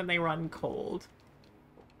more than they run cold.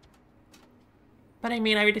 But I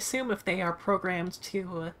mean, I would assume if they are programmed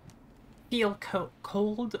to feel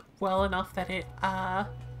cold well enough that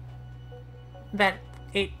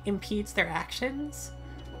it impedes their actions,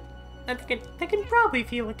 that they can probably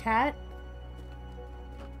feel a cat.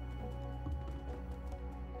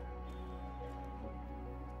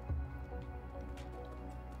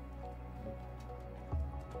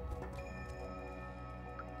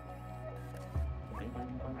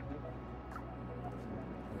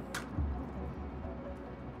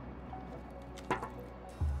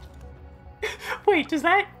 Wait, does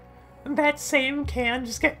that same can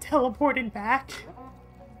just get teleported back?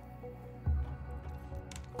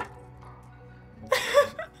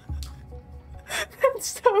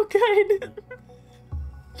 That's so good.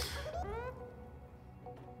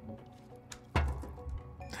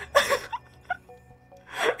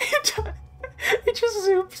 It just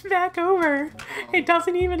zoops back over. It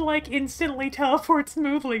doesn't even, like, instantly teleport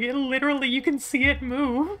smoothly. It literally, you can see it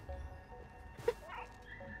move.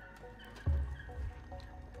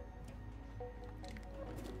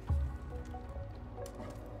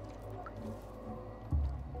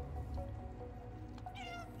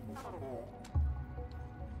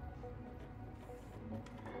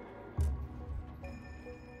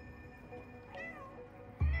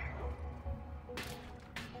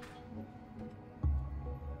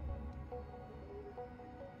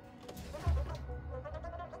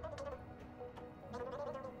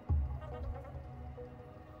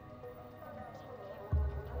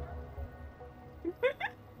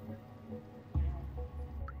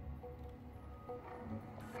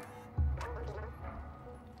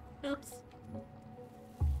 Oops.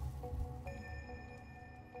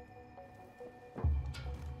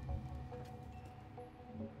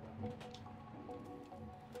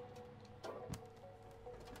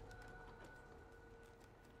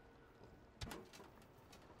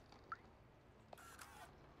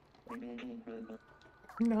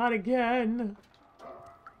 Not again.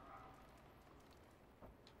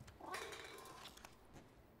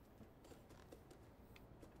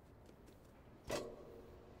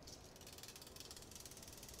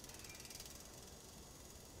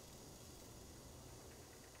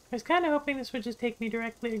 was kind of hoping this would just take me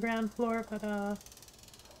directly to ground floor, but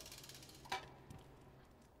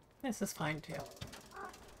this is fine too.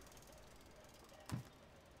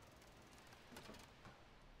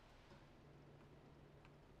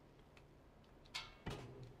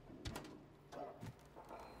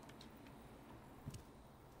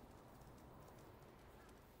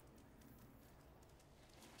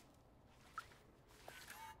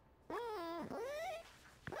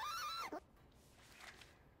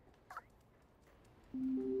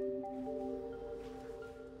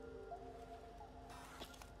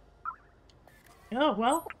 Oh,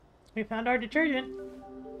 well, we found our detergent.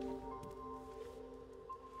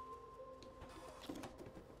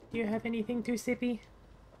 Do you have anything too sippy?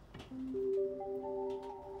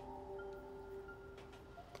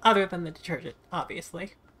 Other than the detergent,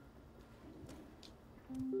 obviously.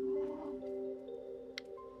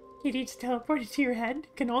 Kitty just teleported to your head?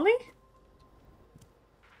 Cannoli?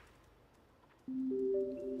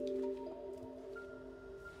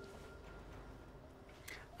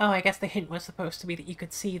 Oh, I guess the hint was supposed to be that you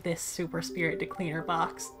could see this Super Spirit Decleaner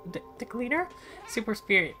box. Decleaner? Super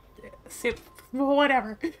Spirit...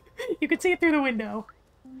 whatever. You could see it through the window.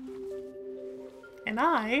 And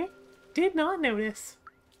I did not notice.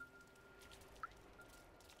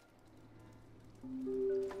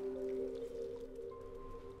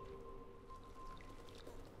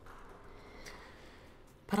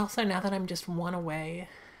 But also now that I'm just one away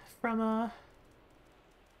from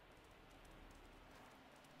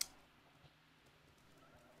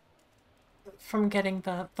getting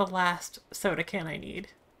the last soda can I need.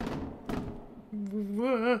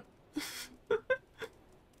 I'm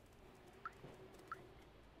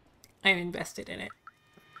invested in it.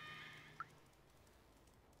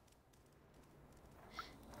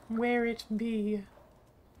 Where it be.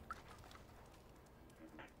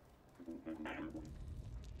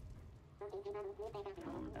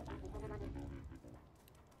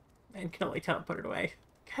 And can only tell and put it away.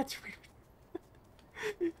 That's weird.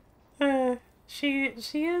 She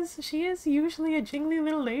is usually a jingly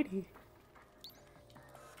little lady.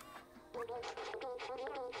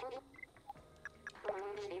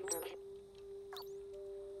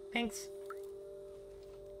 Thanks.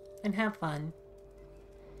 And have fun.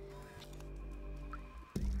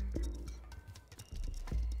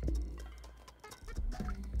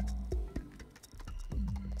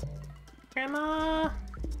 Grandma!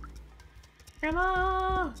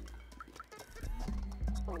 Grandma!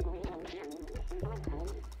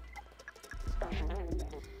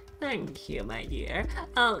 Thank you, my dear.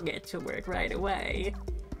 I'll get to work right away.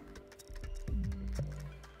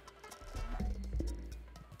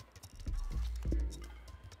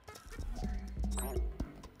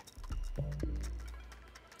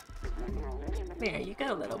 There you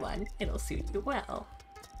go, little one. It'll suit you well.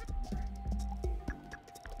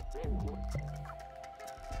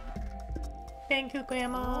 Thank you,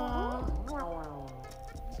 Grandma.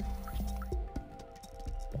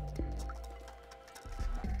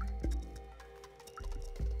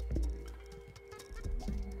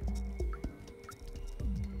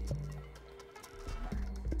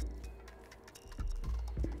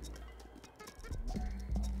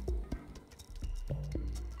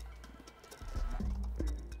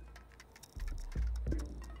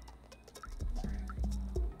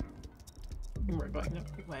 We're going the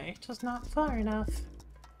right way, just not far enough.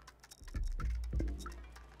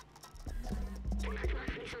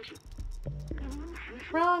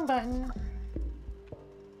 Wrong button.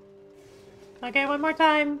 Okay, one more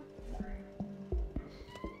time.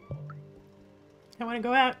 I want to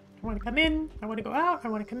go out. I want to come in. I want to go out. I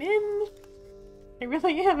want to come in. I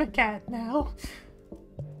really am a cat now.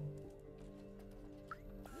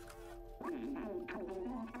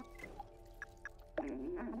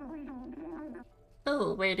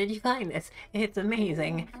 Oh, where did you find this? It's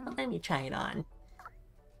amazing. Let me try it on.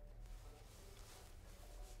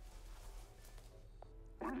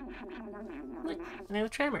 Look, no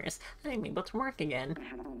tremors. I'm able to work again.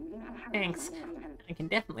 Thanks. I can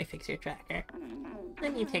definitely fix your tracker.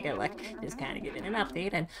 Let me take a look. Just kind of give it an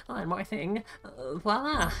update, and one more thing.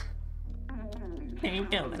 Voila! There you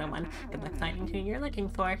go, little one. Good luck finding who you're looking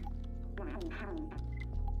for.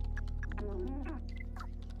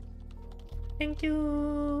 Thank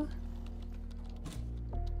you!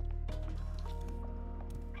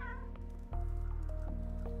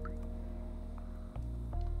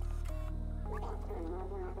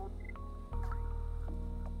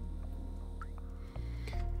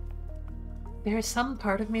 There is some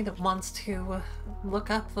part of me that wants to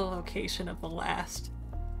look up the location of the last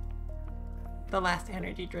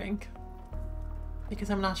energy drink. Because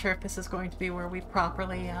I'm not sure if this is going to be where we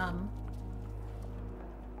properly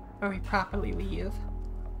leave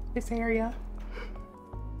this area.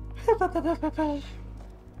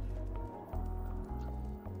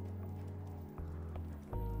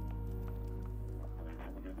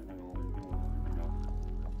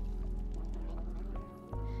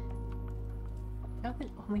 Now that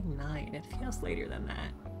only 9, it feels later than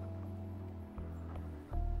that.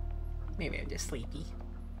 Maybe I'm just sleepy.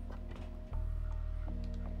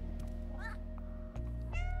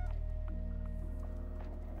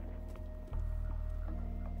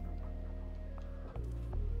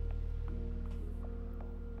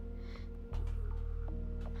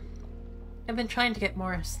 I've been trying to get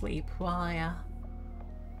more sleep while I,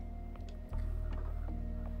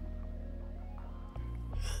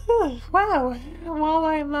 wow!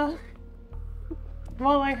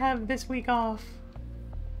 While I have this week off.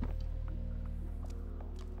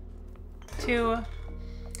 To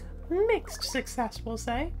mixed success, we'll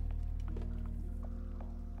say.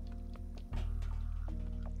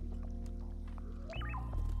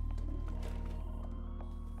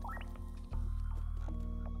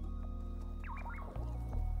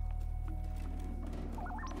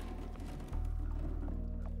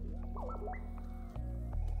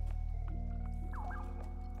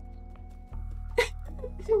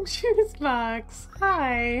 Juice box.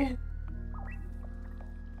 Hi.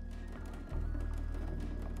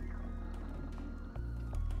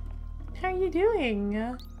 How are you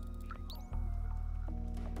doing?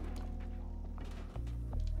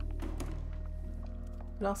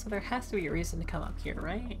 But also, there has to be a reason to come up here,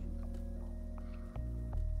 right?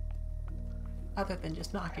 Other than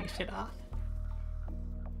just knocking shit off.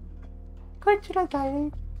 What should I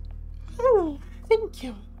buy? Oh, thank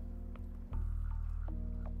you.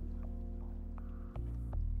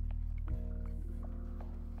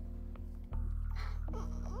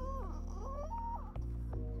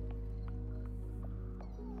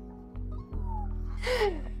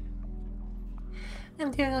 I'm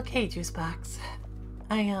doing okay, Juicebox.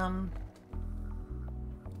 I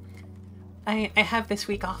have this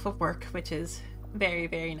week off of work, which is very,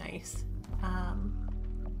 very nice.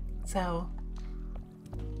 So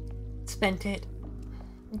spent it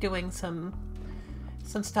doing some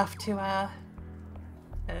stuff to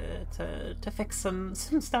fix some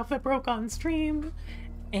stuff that broke on stream,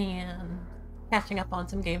 and catching up on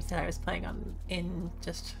some games that I was playing on in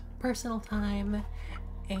just personal time,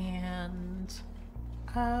 and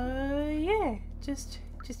yeah, just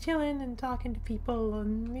chilling and talking to people,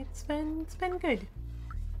 and it's been good.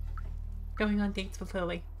 Going on dates with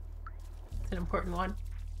Lily. It's an important one.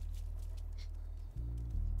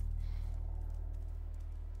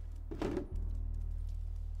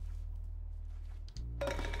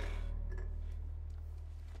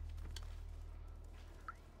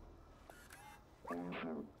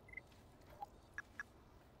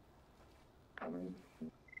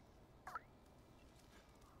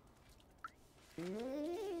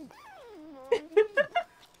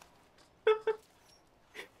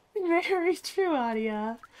 Very true,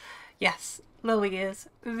 Adia. Yes, Lily is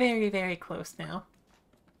very, very close now.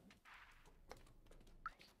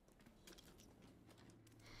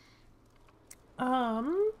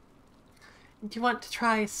 Do you want to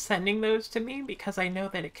try sending those to me? Because I know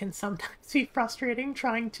that it can sometimes be frustrating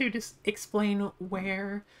trying to just explain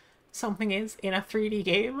where something is in a 3D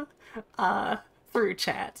game, through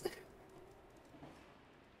chat.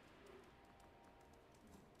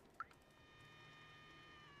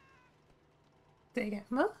 Dig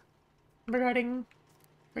Emma? Regarding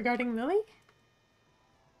Lily?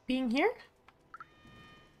 Being here?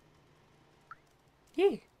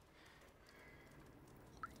 Yeah.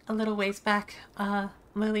 A little ways back,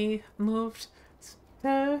 Lily moved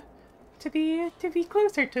to be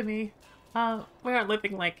closer to me. We aren't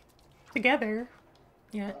living like together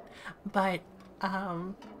yet, but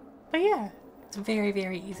yeah, it's very,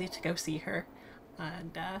 very easy to go see her,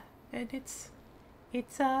 and it's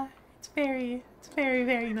very,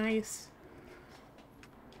 very nice.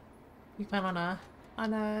 We went on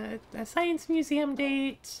a science museum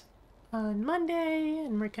date on Monday,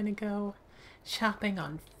 and we're gonna go shopping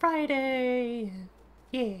on Friday.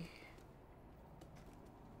 Yeah.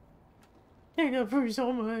 I love her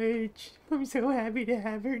so much. I'm so happy to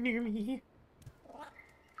have her near me.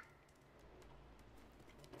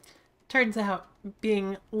 Turns out,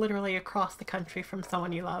 being literally across the country from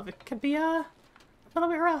someone you love, it can be a little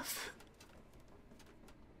bit rough.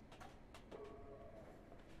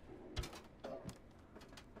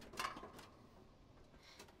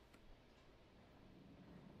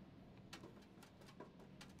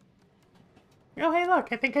 Oh, hey, look,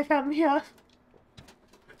 I think I found the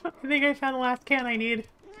I think I found the last can I need.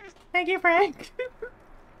 Thank you, Frank!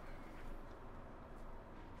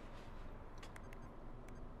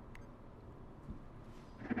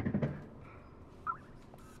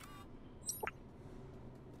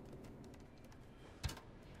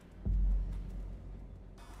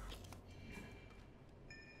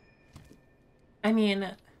 I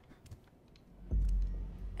mean,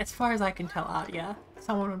 as far as I can tell, Adia,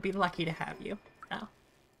 someone would be lucky to have you. So.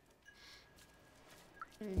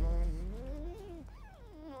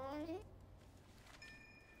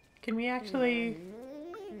 Can we actually...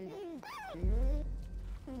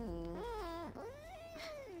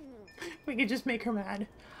 We could just make her mad.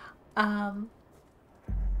 I'm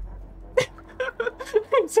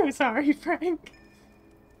so sorry, Frank.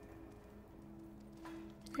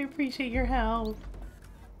 I appreciate your help.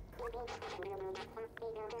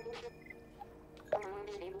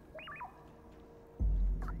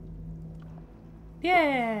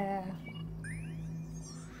 Yeah!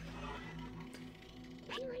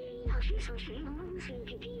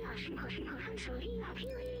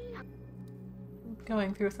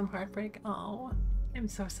 Going through some heartbreak. Oh, I'm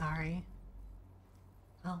so sorry.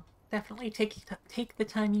 Well, definitely take the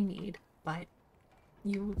time you need, but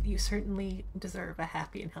you certainly deserve a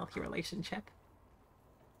happy and healthy relationship.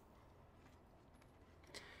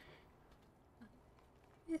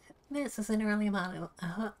 This is an early model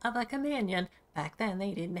of a companion. Back then,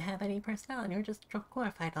 they didn't have any personality, or just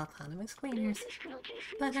glorified autonomous cleaners.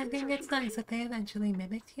 But I think it's nice that they eventually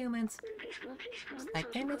mimicked humans. Just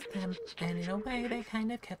like they missed them, and in a way, they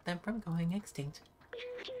kind of kept them from going extinct.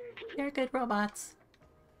 They're good robots.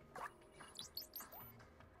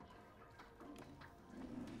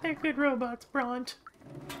 They're good robots, Bront.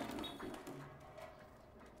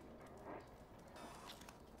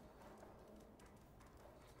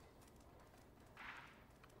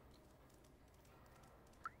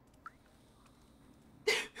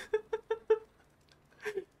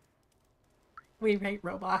 We rate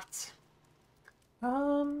robots.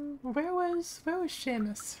 Where was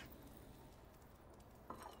Seamus?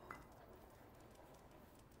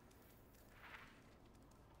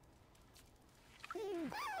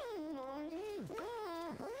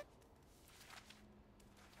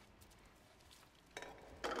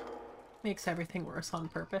 Makes everything worse on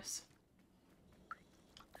purpose.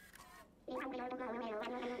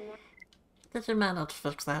 Did you manage to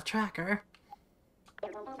fix that tracker?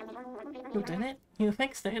 You did it? You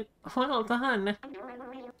fixed it? Well done!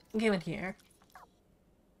 Give it here.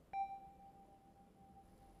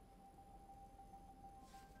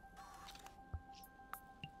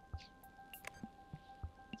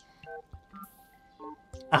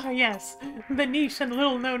 Ah yes, the niche and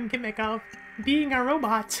little known gimmick of being a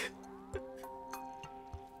robot.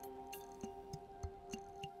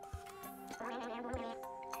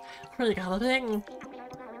 You got a thing.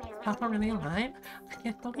 Papa really alive? I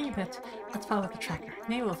can't believe it. Let's follow the tracker.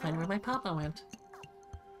 Maybe we'll find where my Papa went.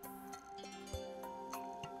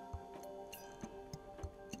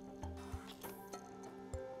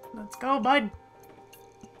 Let's go, bud.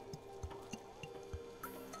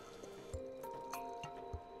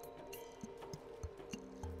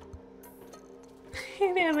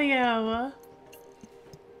 Hey there, Leo.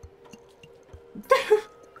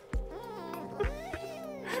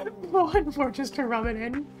 One more just to rub it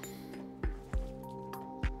in.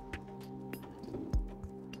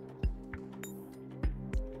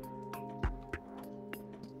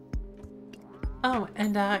 Oh,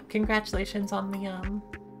 and congratulations on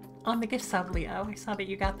the gift sub, Leo. I saw that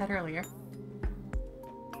you got that earlier.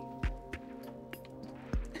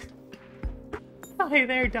 Hi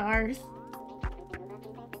there, Darth.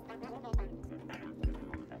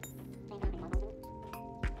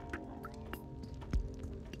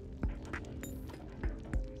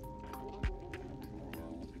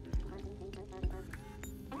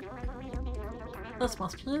 This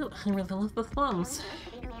must be it. He really lives the slums.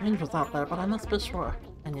 Angels out there, but I must be sure.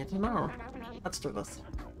 I need to know. Let's do this.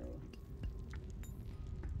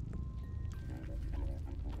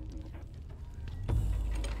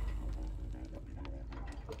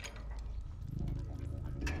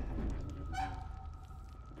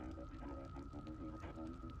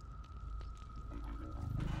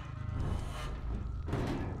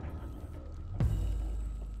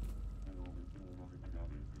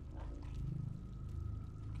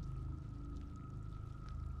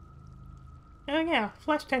 Oh yeah,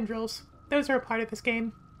 flesh tendrils. Those are a part of this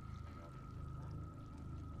game.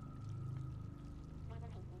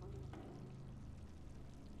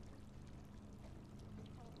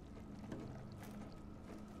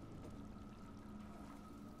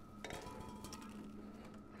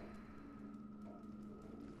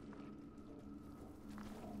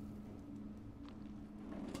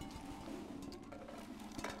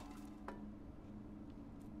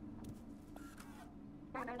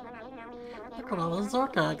 Look at all those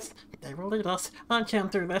Zorkugs. They will lead us on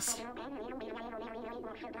through this.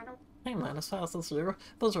 I'm not as fast as you.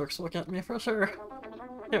 Those orcs will get me for sure.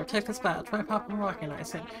 Here, take this badge. My papa will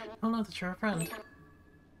recognize it. He'll know that you're a friend.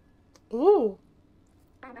 Ooh!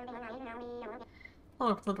 I'll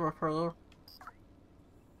open the door further.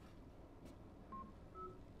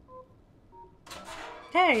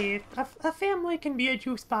 Hey, a family can be a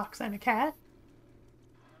juice box and a cat.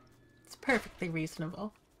 It's perfectly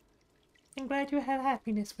reasonable. I'm glad you have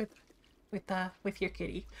happiness with your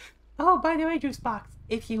kitty. Oh, by the way, juice box,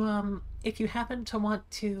 if you happen to want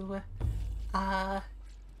to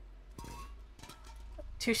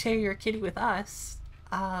share your kitty with us,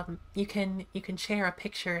 you can share a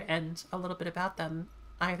picture and a little bit about them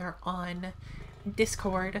either on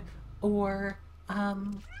Discord or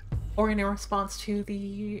in a response to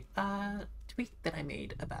the tweet that I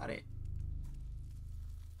made about it.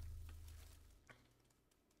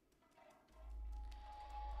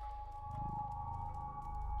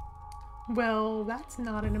 Well, that's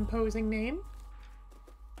not an imposing name.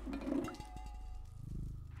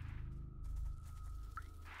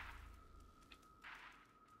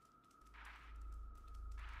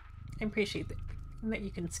 I appreciate that you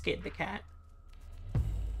can skid the cat.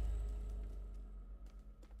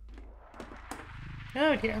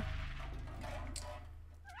 Oh dear.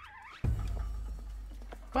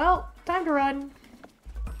 Well, time to run.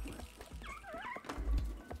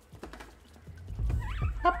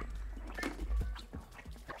 Up.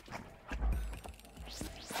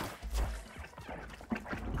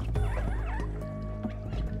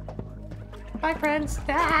 Bye, friends.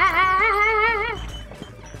 Ah!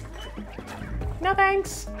 No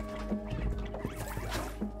thanks.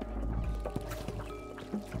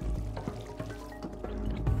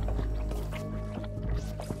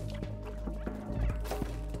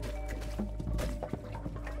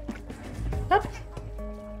 Up.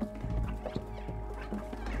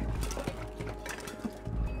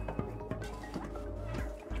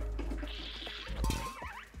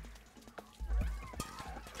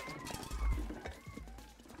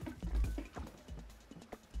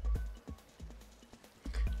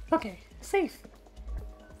 Okay, safe.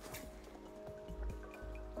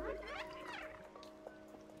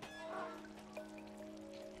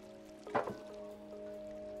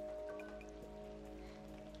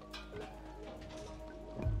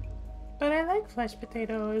 But I like flesh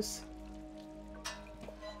potatoes.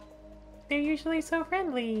 They're usually so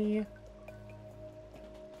friendly.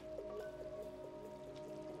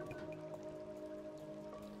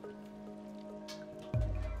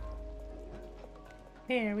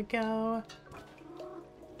 There we go.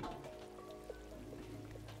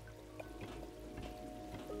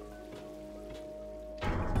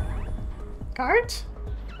 Cart?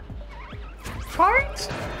 Cart?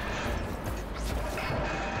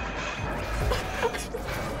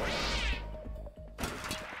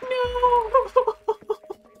 No!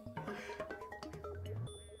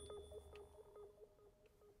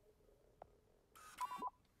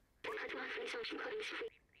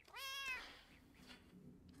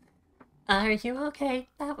 Are you okay?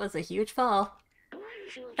 That was a huge fall.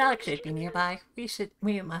 Dog should be nearby.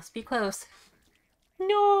 We must be close.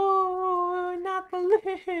 No, not the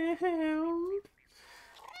limb.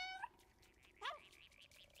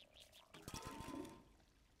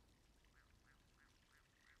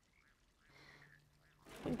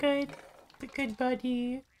 Good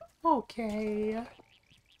buddy. Okay.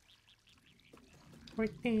 Poor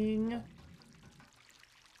thing.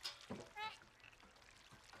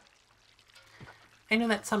 I know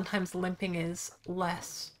that sometimes limping is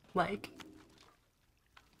less like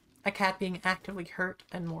a cat being actively hurt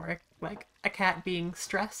and more like a cat being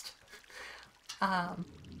stressed.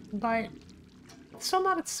 But still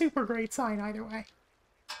not a super great sign either way.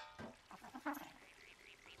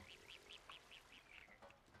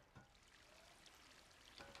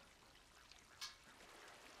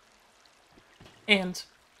 And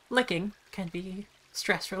licking can be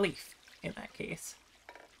stress relief in that case.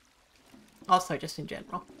 Also, just in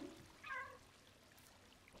general.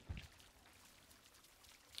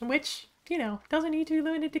 Which, you know, doesn't need to be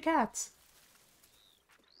limited to cats.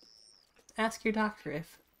 Ask your doctor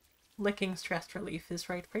if licking stress relief is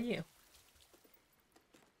right for you.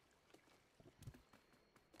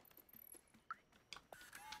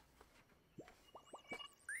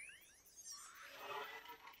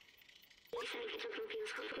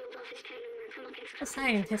 The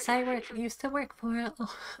scientist I used to work for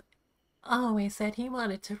always said he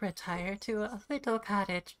wanted to retire to a little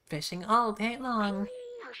cottage fishing all day long.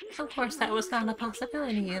 Of course, that was not a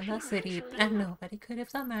possibility in the city, and nobody could have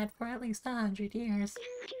done that for at least 100 years.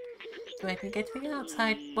 When we get to the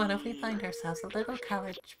outside, what if we find ourselves a little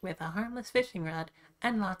college with a harmless fishing rod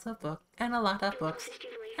and a lot of books?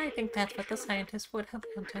 I think that's what the scientists would have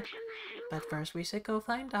wanted. But first, we should go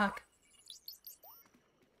find Doc.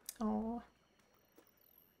 Oh.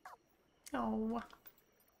 Oh.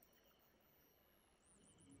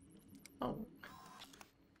 Oh.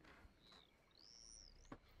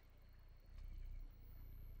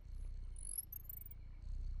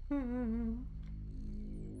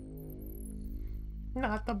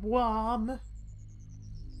 Not the Blom.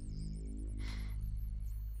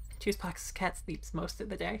 Juicebox's cat sleeps most of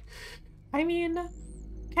the day. I mean,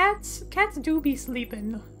 cats do be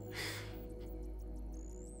sleeping.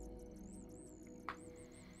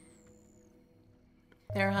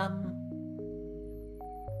 They're,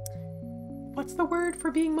 what's the word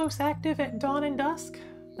for being most active at dawn and dusk?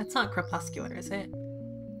 That's not crepuscular, is it?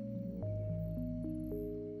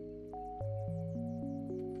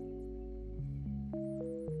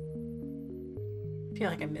 I feel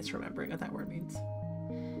like I'm misremembering what that word means.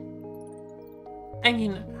 I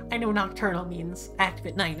mean, I know nocturnal means active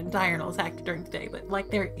at night and diurnal is active during the day, but like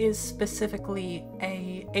there is specifically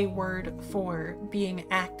a word for being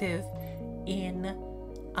active in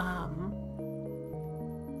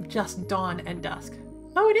just dawn and dusk.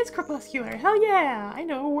 Oh, it is crepuscular. Hell yeah! I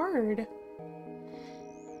know a word.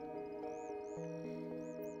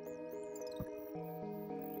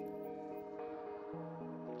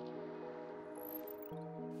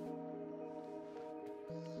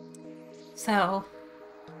 So,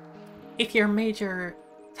 if your major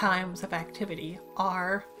times of activity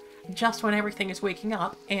are just when everything is waking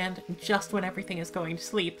up and just when everything is going to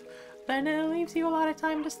sleep, then it leaves you a lot of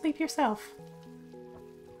time to sleep yourself.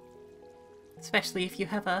 Especially if you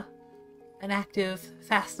have an active,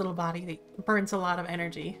 fast little body that burns a lot of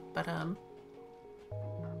energy,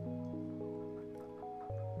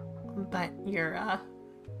 but you're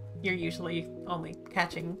usually only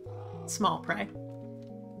catching small prey.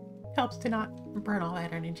 Helps to not burn all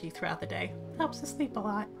that energy throughout the day. Helps to sleep a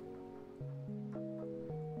lot.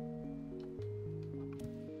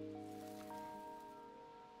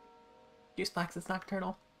 Juicebox is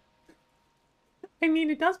nocturnal. I mean,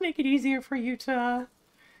 it does make it easier for you to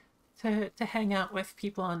hang out with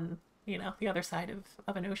people on, you know, the other side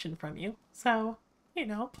of an ocean from you. So, you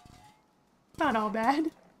know, not all bad.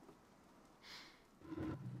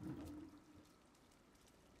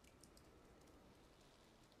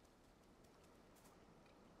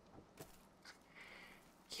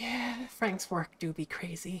 Yeah, Frank's work do be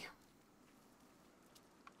crazy.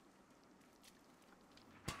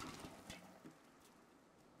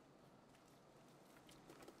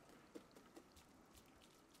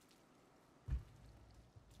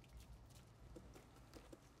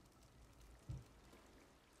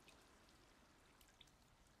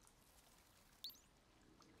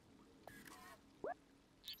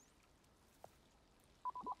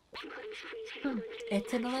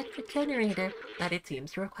 It's an electric generator, but it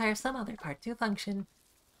seems to require some other part to function.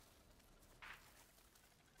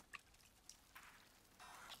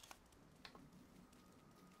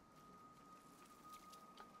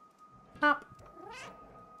 Oh.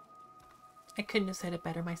 I couldn't have said it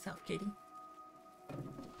better myself, Katie.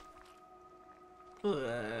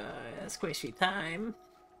 Squishy time.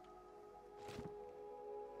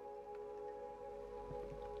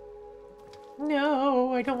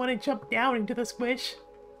 No, I don't want to jump down into the squish.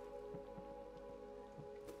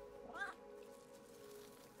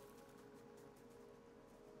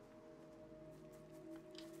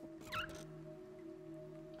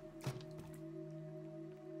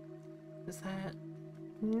 Is that...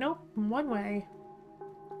 Nope, one way.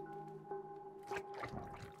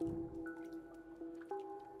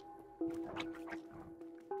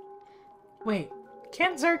 Wait,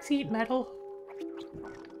 can't Zerks eat metal?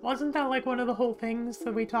 Wasn't that like one of the whole things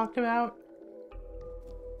that we talked about?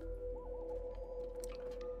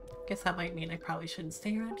 Guess that might mean I probably shouldn't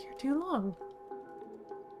stay around here too long.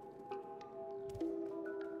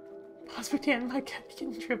 Pause pretend my cat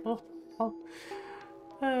can dribble. Oh.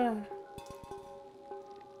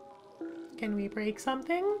 Can we break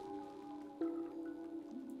something?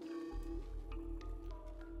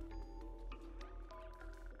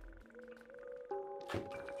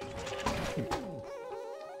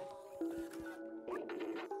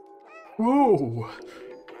 Whoa!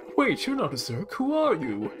 Wait, you're not a Zerk. Who are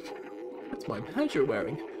you? That's my badge you're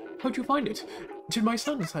wearing. How'd you find it? Did my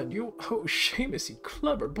son send you? Oh, Seamus, you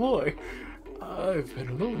clever boy. I've been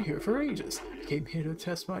alone here for ages. I came here to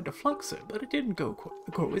test my defluxer, but it didn't go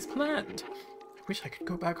as planned. Wish I could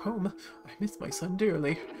go back home. I miss my son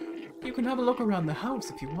dearly. You can have a look around the house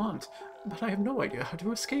if you want, but I have no idea how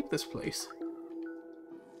to escape this place.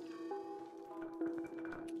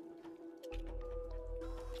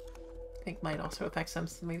 I think might also affect some,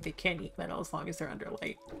 so maybe they can't eat metal as long as they're under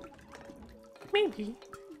light. Maybe.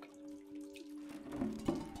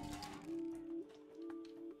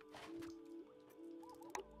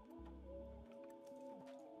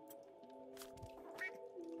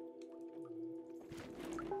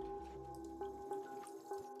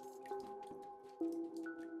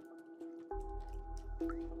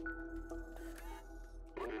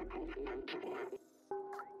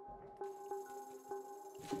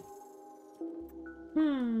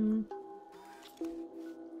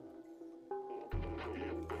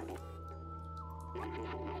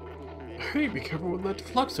 Hey, be careful with that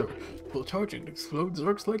defluxor. Full charging explodes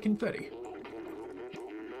Zerks like confetti.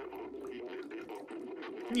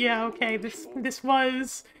 Yeah, okay, this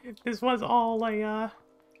was all a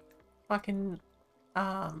fucking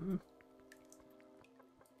God,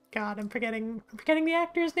 I'm forgetting the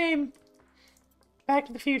actor's name. Back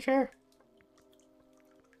to the Future.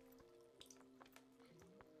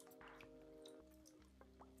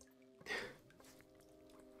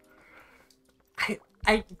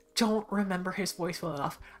 I don't remember his voice well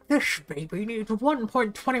enough. This baby needs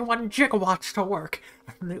 1.21 gigawatts to work,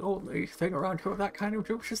 and the only thing around here with that kind of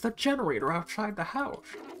juice is the generator outside the house.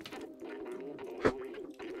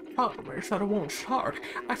 Problem is that it won't start.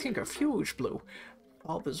 I think a fuse blew.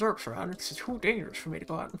 All the Zerks around, it's too dangerous for me to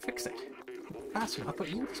go out and fix it. Fast enough, but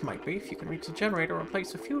yours might be. If you can reach the generator and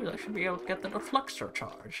replace the fuse, I should be able to get the defluxor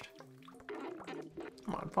charged.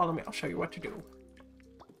 Come on, follow me, I'll show you what to do.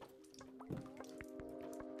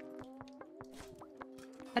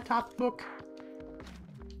 A top book.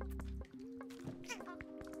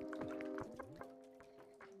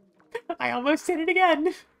 I almost did it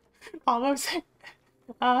again. Almost.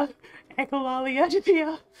 Echolalia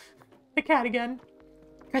Dipia. The cat again.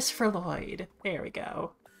 Christopher Lloyd. There we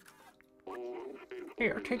go.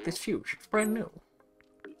 Here, take this fuse. It's brand new.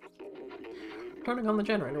 Turning on the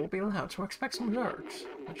generator will be loud, so expect some alerts.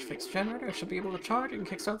 Once you fix the generator, I should be able to charge and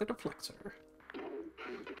kickstart the defluxor.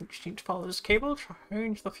 You just need to follow this cable,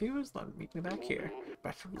 change the fuse, then meet me back here.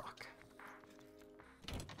 Best of luck.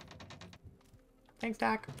 Thanks,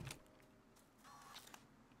 Doc.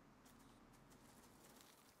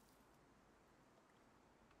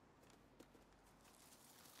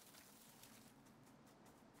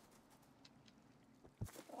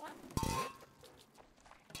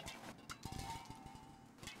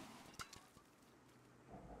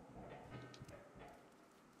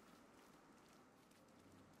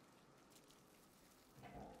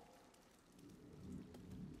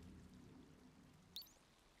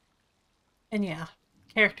 And yeah,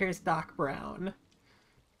 character is Doc Brown.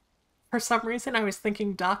 For some reason, I was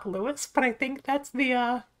thinking Doc Lewis, but I think that's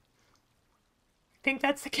the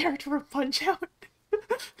character from Punch-Out.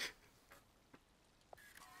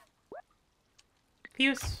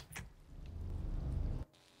 Fuse.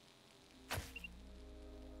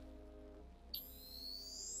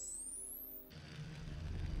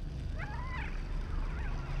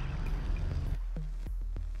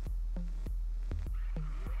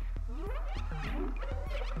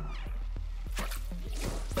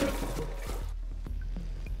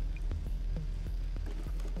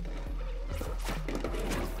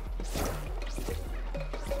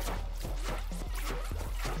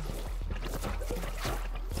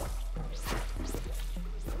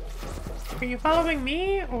 Are you following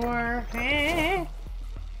me, or... Thank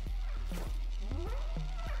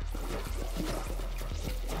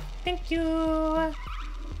you!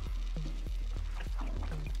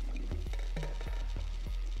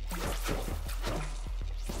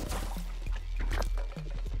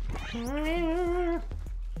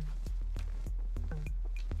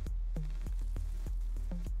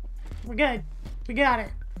 We're good. We got it.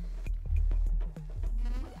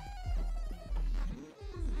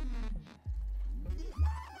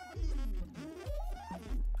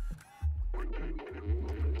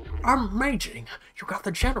 Amazing! You got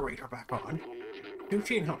the generator back on. You've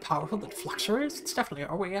seen how powerful the defluxor is? It's definitely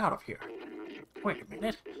our way out of here. Wait a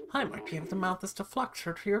minute. I might be able to mount this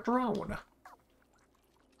defluxor to your drone.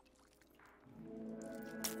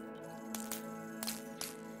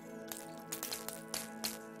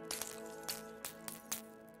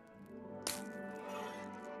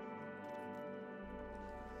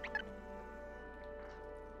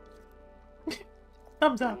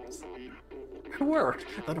 Thumbs ups. It worked.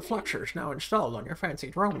 The defluxor is now installed on your fancy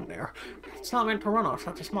drone there. It's not meant to run off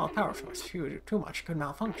such a small power source. If you do too much, it could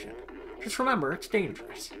malfunction. Just remember, it's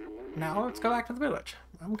dangerous. Now let's go back to the village.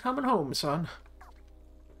 I'm coming home, son.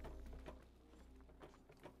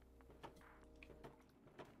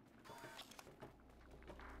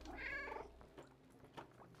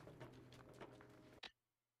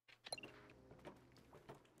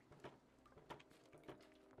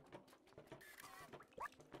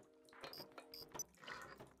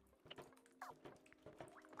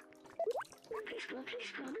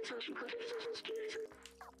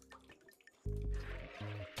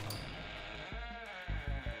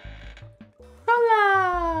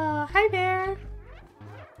 Hola! Hi there!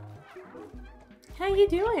 How you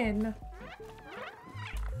doing?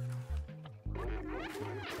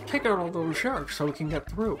 Take out all those sharks so we can get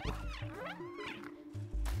through.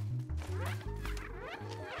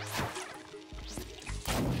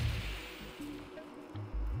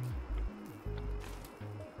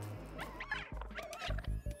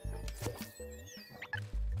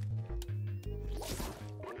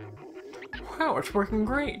 Wow, it's working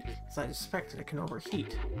great. As I suspected, it can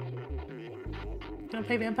overheat. Gonna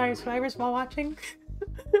play Vampire Survivors while watching?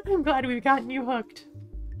 I'm glad we've gotten you hooked.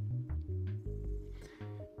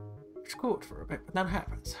 It's cooled for a bit, but that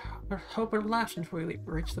happens. I hope it'll last until we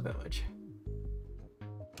reach the village.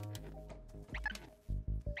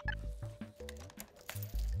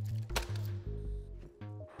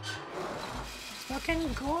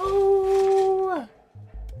 Fucking go!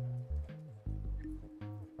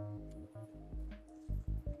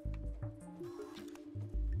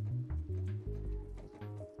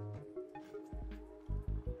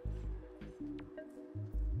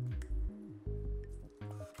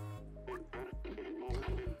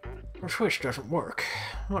 Our switch doesn't work.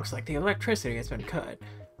 Looks like the electricity has been cut.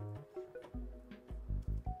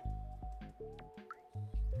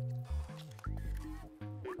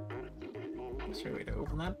 Is there a way to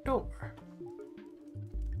open that door?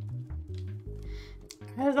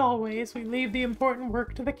 As always, we leave the important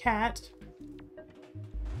work to the cat.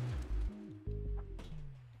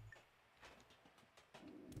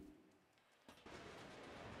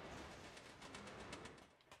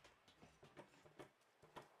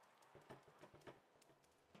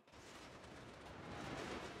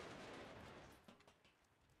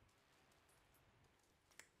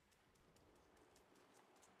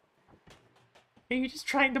 Are you just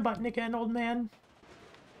trying the button again, old man?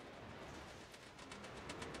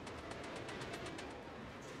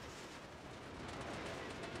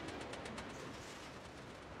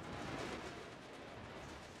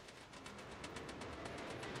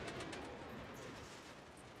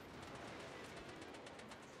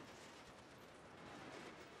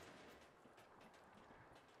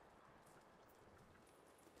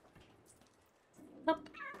 Nope.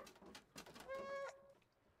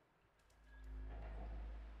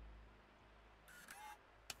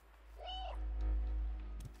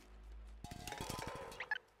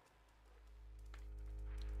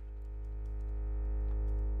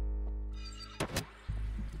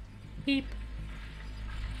 Beep.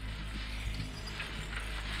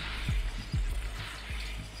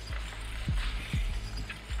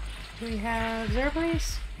 Do we have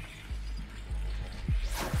Zerberries?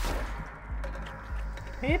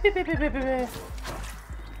 Beep, beep, beep, beep, beep, beep.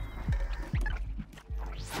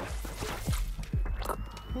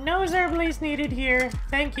 No Zerberries needed here.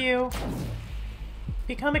 Thank you.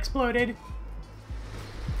 Become exploded.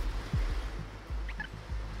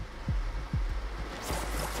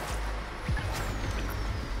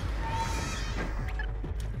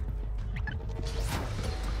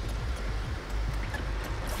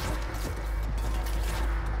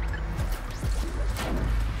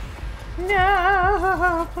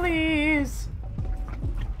 No, please.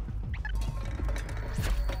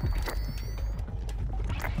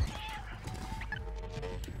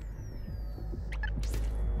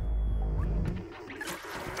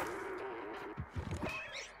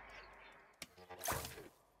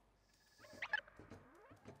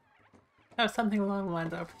 That was something along the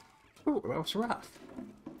lines of, ooh, that was rough.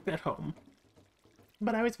 At home.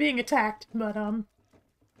 But I was being attacked, but,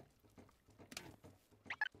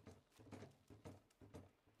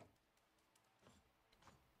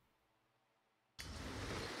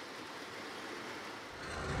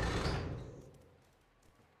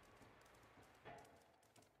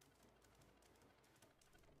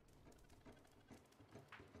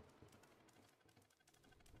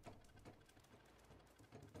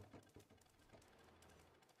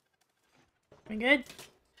 we good?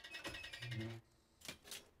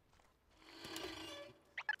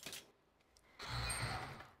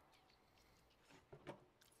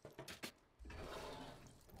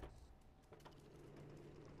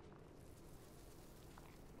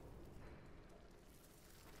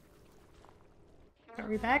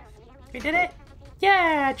 we back? We did it?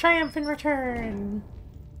 Yeah! Triumphant return!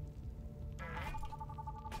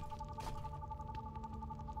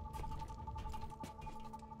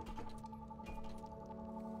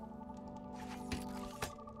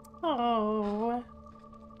 Oh.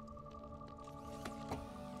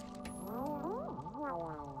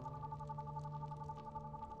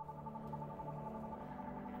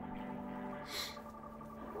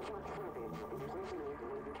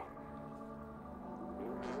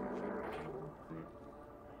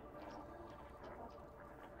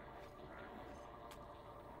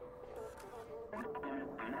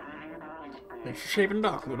 Thanks for shaving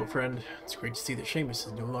off, little friend. It's great to see that Seamus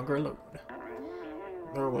is no longer alone.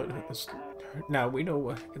 Now we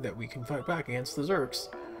know that we can fight back against the Zergs.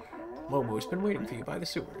 Momo's been waiting for you by the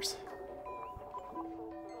sewers.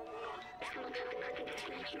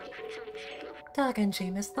 Doc and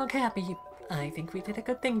Seamus look happy. I think we did a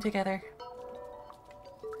good thing together.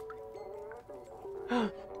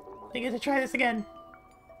 I get to try this again.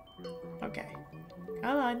 Okay.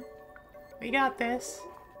 Come on. We got this.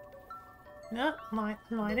 No,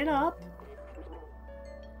 line it up.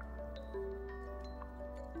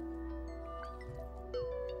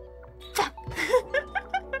 Fuck!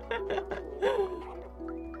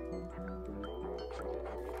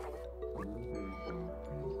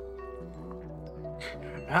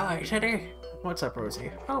 Hi, Teddy. What's up,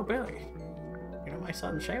 Rosie? Oh, Billy. You know my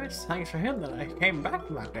son Seamus? Thanks for him that I came back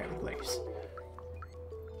from that damn place.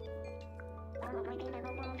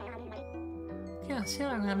 Yeah, sure.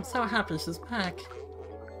 I'm so happy she's back.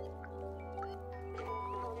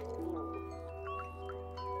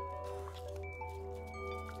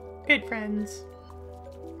 Good friends.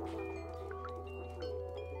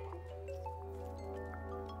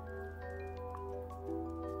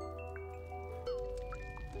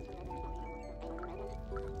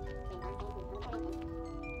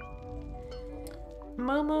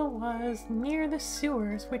 Momo was near the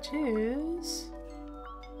sewers, which is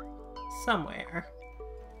somewhere.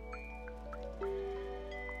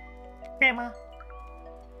 Grandma.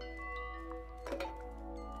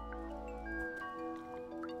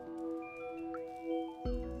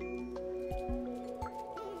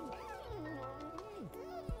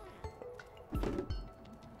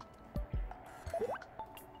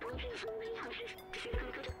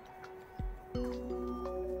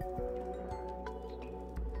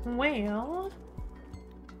 Well...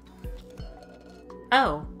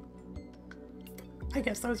 Oh. I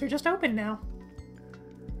guess those are just open now.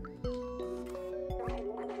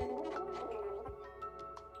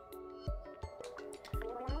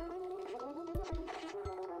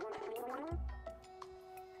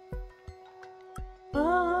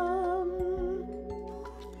 I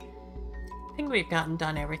think we've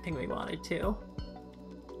done everything we wanted to.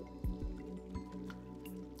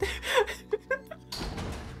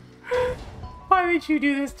 Why would you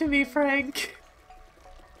do this to me, Frank?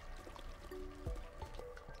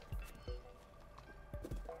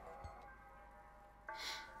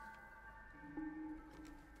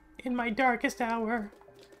 In my darkest hour.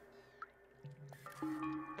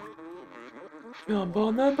 Jump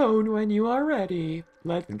on the boat when you are ready.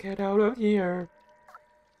 Let's get out of here.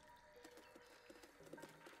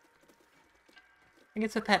 I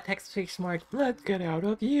guess with that text speech smart. Let's get out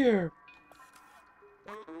of here.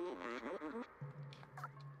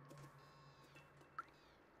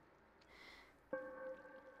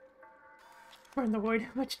 We're in the void.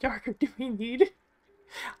 How much darker do we need?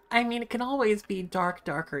 I mean, it can always be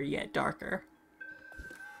darker, yet darker.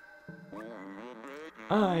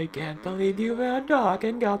 I can't believe you found Doc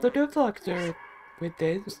and got the deflector. With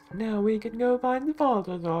this, now we can go find the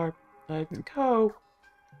Balthazar. Let's go.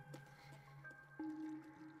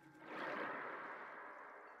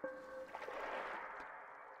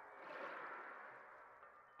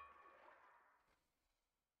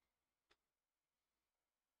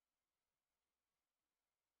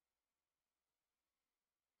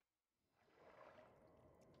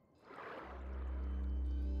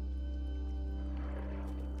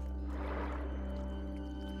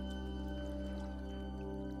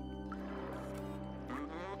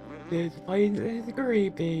 This place is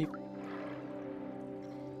creepy.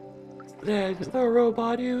 There's the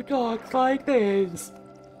robot who talks like this.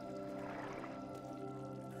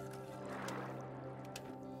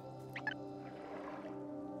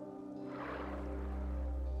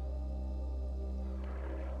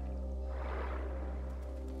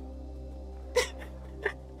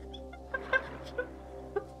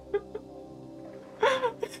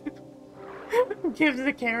 Gives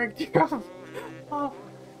the character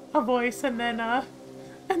a voice and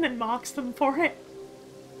then mocks them for it.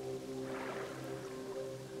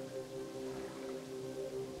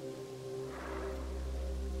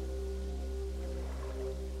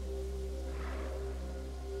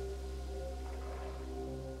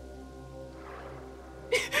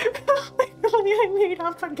 I made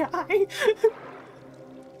up a guy.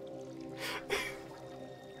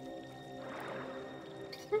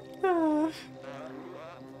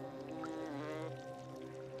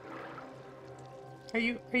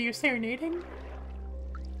 Are you serenading?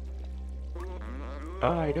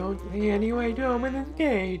 I don't see any way to open this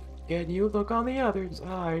gate. Can you look on the other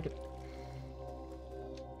side?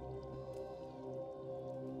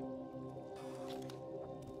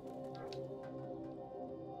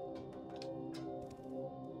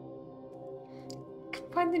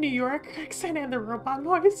 Find the New York accent and the robot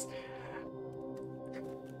voice.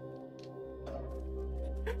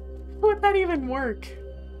 Would that even work?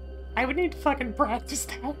 I would need to fucking practice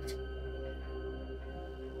that.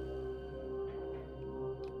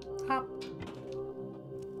 Up.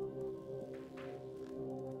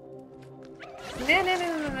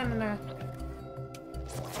 No.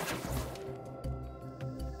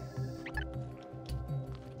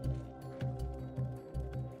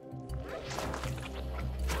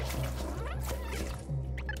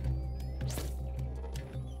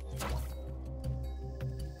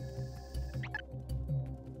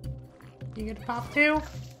 You gonna pop too?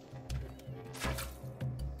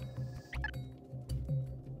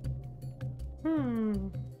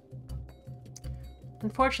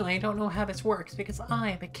 Unfortunately, I don't know how this works because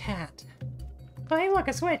I'm a cat. Oh, hey, look,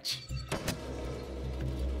 a switch.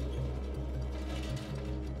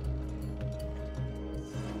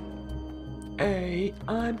 Hey,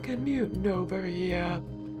 I'm commuting over here.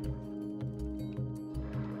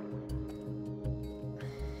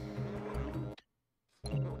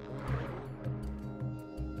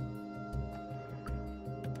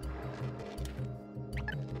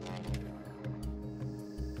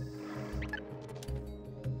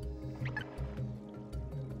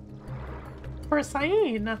 For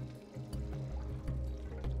Cyan.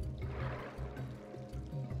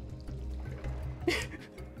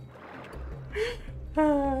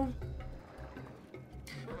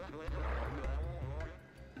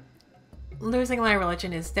 Losing My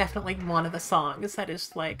Religion is definitely one of the songs that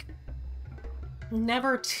is, like,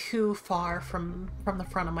 never too far from the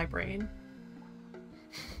front of my brain.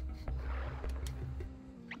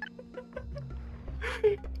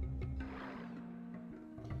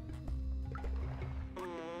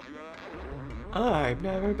 I've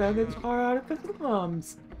never been this far out of the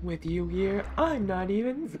slums. With you here, I'm not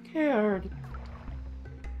even scared.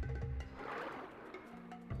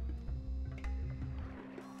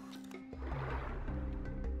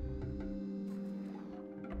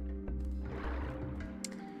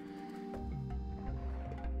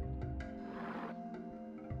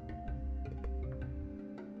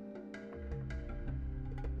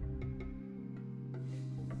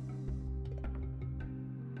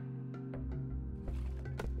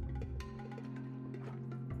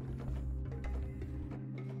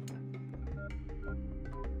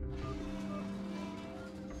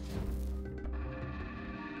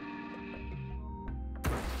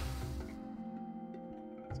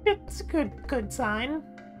 It's a good sign.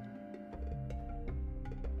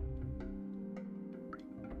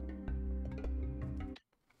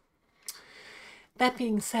 That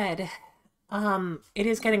being said, it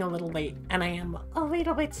is getting a little late, and I am A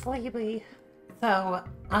little bit sleepy. so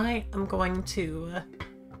I am going to,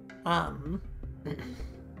 I'm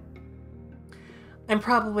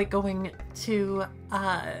probably going to,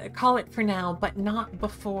 call it for now, but not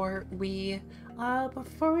before we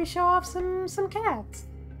show off some cats.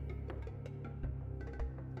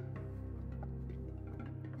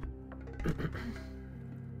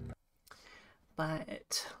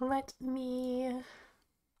 But let me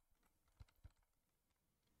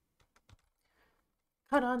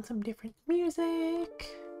Put on some different music.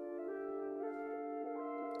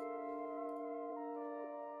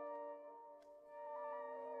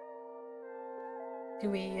 do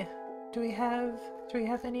we Do we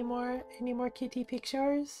have any more kitty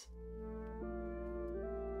pictures?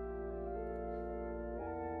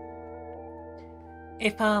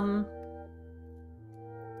 if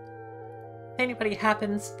anybody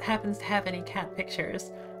happens to have any cat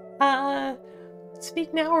pictures,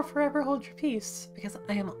 Speak now or forever hold your peace, because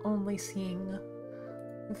I am only seeing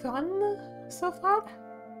one so far.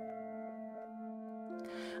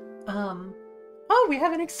 Oh, we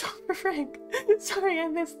have an install for Frank. Sorry, I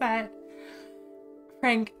missed that.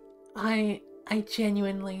 Frank, I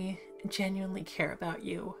genuinely care about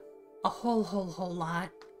you a whole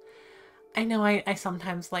lot. I know I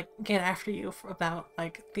sometimes like get after you about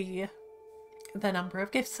like the number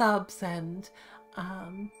of gift subs and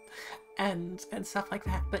stuff like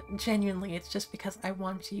that, but genuinely it's just because I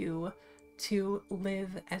want you to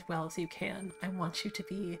live as well as you can. I want you to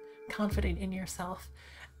be confident in yourself.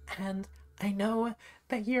 And I know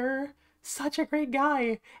that you're such a great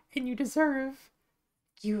guy, and you deserve...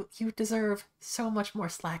 you deserve so much more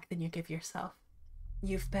slack than you give yourself.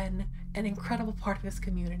 You've been an incredible part of this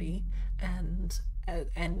community and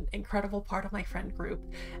an incredible part of my friend group,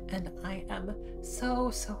 and I am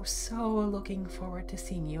so looking forward to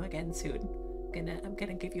seeing you again soon. I'm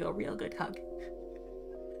gonna give you a real good hug.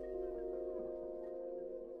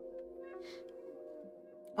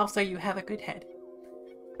 Also, you have a good head.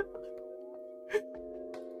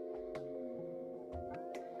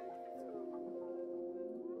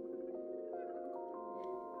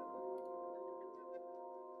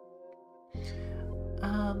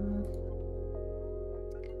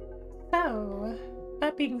 So,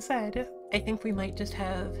 that being said, I think we might just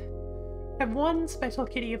have one special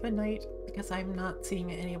kitty of the night. because I'm not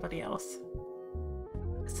seeing anybody else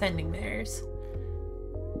sending theirs.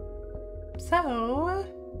 So...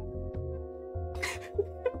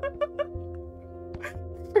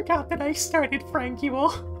 Forgot that I started Frankuel.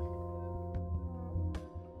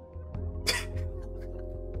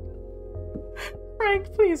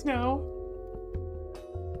 Frank, please no.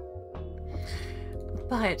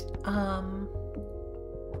 But,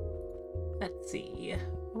 let's see.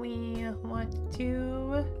 We want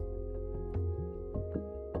to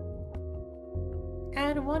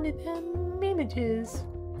add one of them images.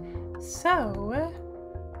 So,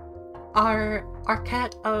 our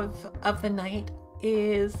cat of the night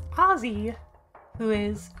is Ozzy, who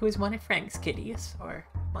is one of Frank's kitties, or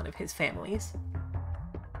one of his families.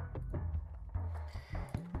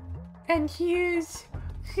 And he's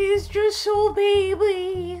just so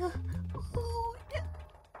baby. Oh,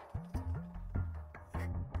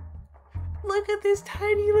 look at this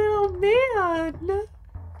tiny little man.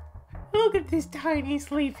 Look at this tiny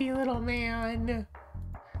sleepy little man.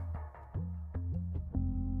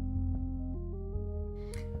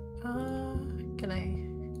 Can I?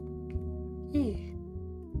 Yeah.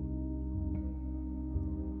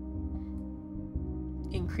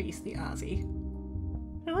 Increase the Ozzy.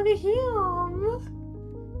 Look at him.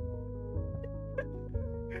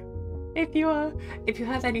 If you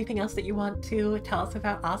have anything else that you want to tell us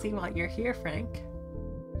about Ozzy while you're here, Frank.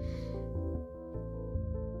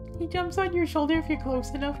 He jumps on your shoulder if you're close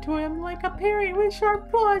enough to him, like a parrot with sharp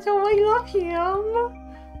claws. Oh, I love him.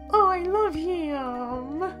 Oh, I love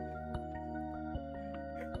him.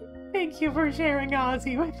 Thank you for sharing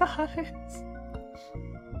Ozzy with us. Let's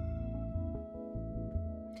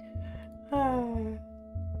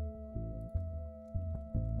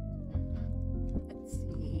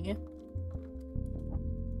see.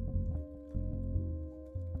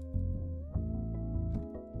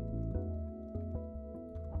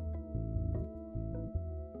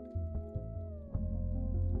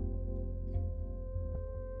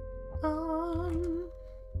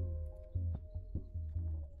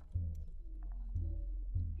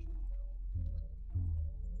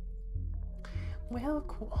 Well,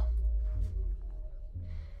 cool.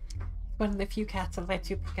 One of the few cats that lets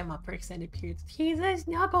you pick him up for extended periods. He's a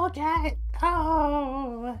snuggle cat.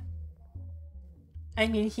 Oh. I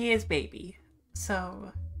mean, he is baby,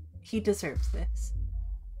 so he deserves this.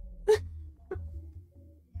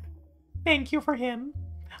 Thank you for him.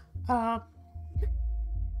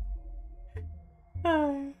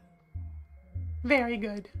 Very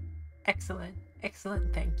good. Excellent.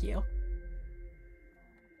 Excellent, thank you.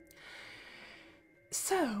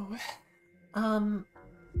 So, I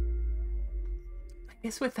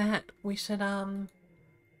guess with that, we should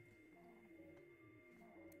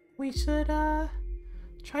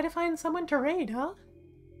try to find someone to raid, huh?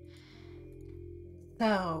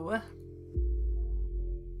 So,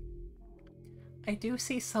 I do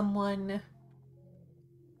see someone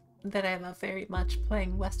that I love very much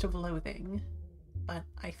playing West of Loathing, but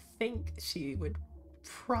I think she would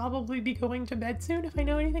probably be going to bed soon if I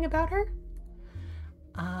know anything about her.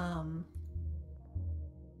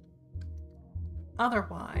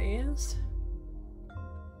 Otherwise,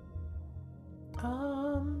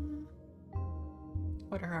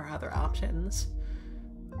 what are our other options?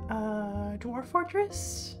 Dwarf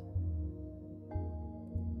Fortress?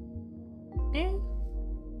 Yeah.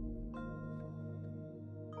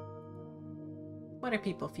 What are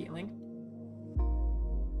people feeling?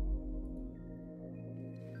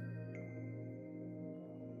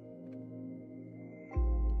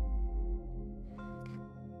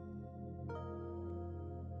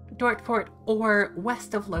 Dortfort or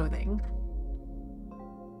West of Loathing?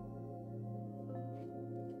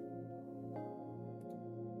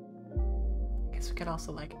 I guess we could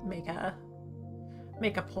also like make a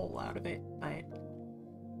poll out of it, but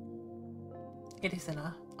it isn't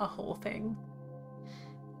a a whole thing.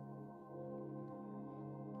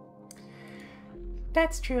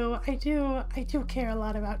 That's true. I do care a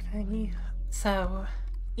lot about Fangy. So,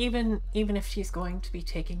 even if she's going to be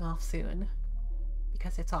taking off soon,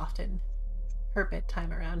 because it's often her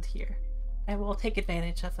bedtime around here, I will take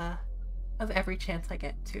advantage of every chance I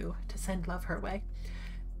get to send love her way.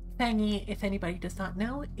 Fangy, if anybody does not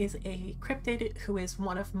know, is a cryptid who is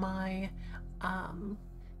one of my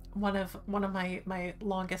my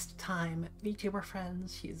longest time VTuber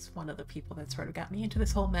friends. She's one of the people that sort of got me into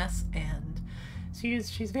this whole mess, and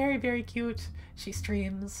she's very, very cute. She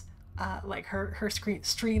streams. Like her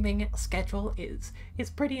streaming schedule is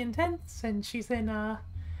pretty intense, and she's in a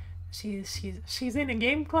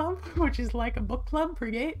game club, which is like a book club for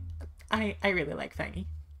gay. I really like Fangy.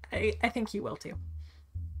 I think you will too.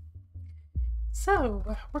 So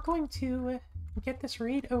we're going to get this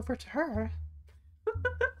read over to her.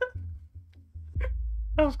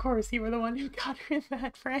 Of course, you were the one who got her in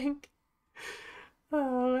that, Frank.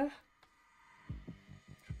 Oh.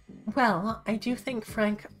 Well, I do think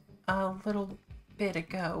Frank a little bit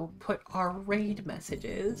ago put our raid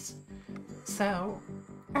messages. So,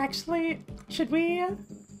 actually, should we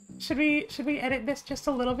edit this just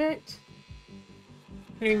a little bit?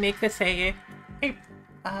 Can we make this a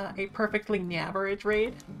perfectly average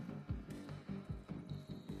raid?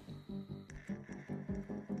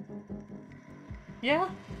 Yeah?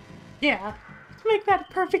 Yeah. Let's make that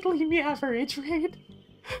a perfectly average raid.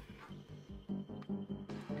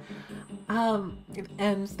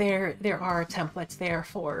 And there are templates there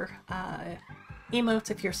for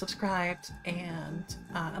emotes if you're subscribed, and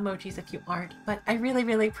emojis if you aren't. But I really,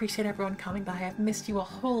 really appreciate everyone coming by. I've missed you a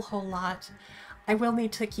whole lot. I will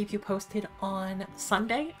need to keep you posted on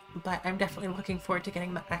Sunday, but I'm definitely looking forward to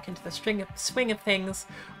getting back into the swing of things.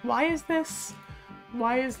 Why is this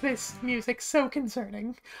music so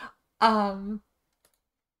concerning? I'm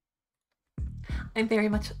very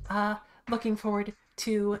much looking forward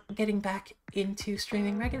to getting back into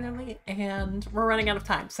streaming regularly, and we're running out of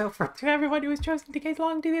time. So to everyone who has chosen to gaze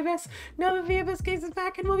long to the abyss, know that the abyss gazes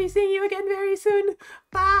back, and we'll be seeing you again very soon.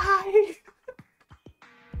 Bye!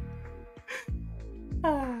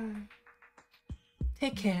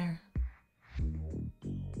 Take care.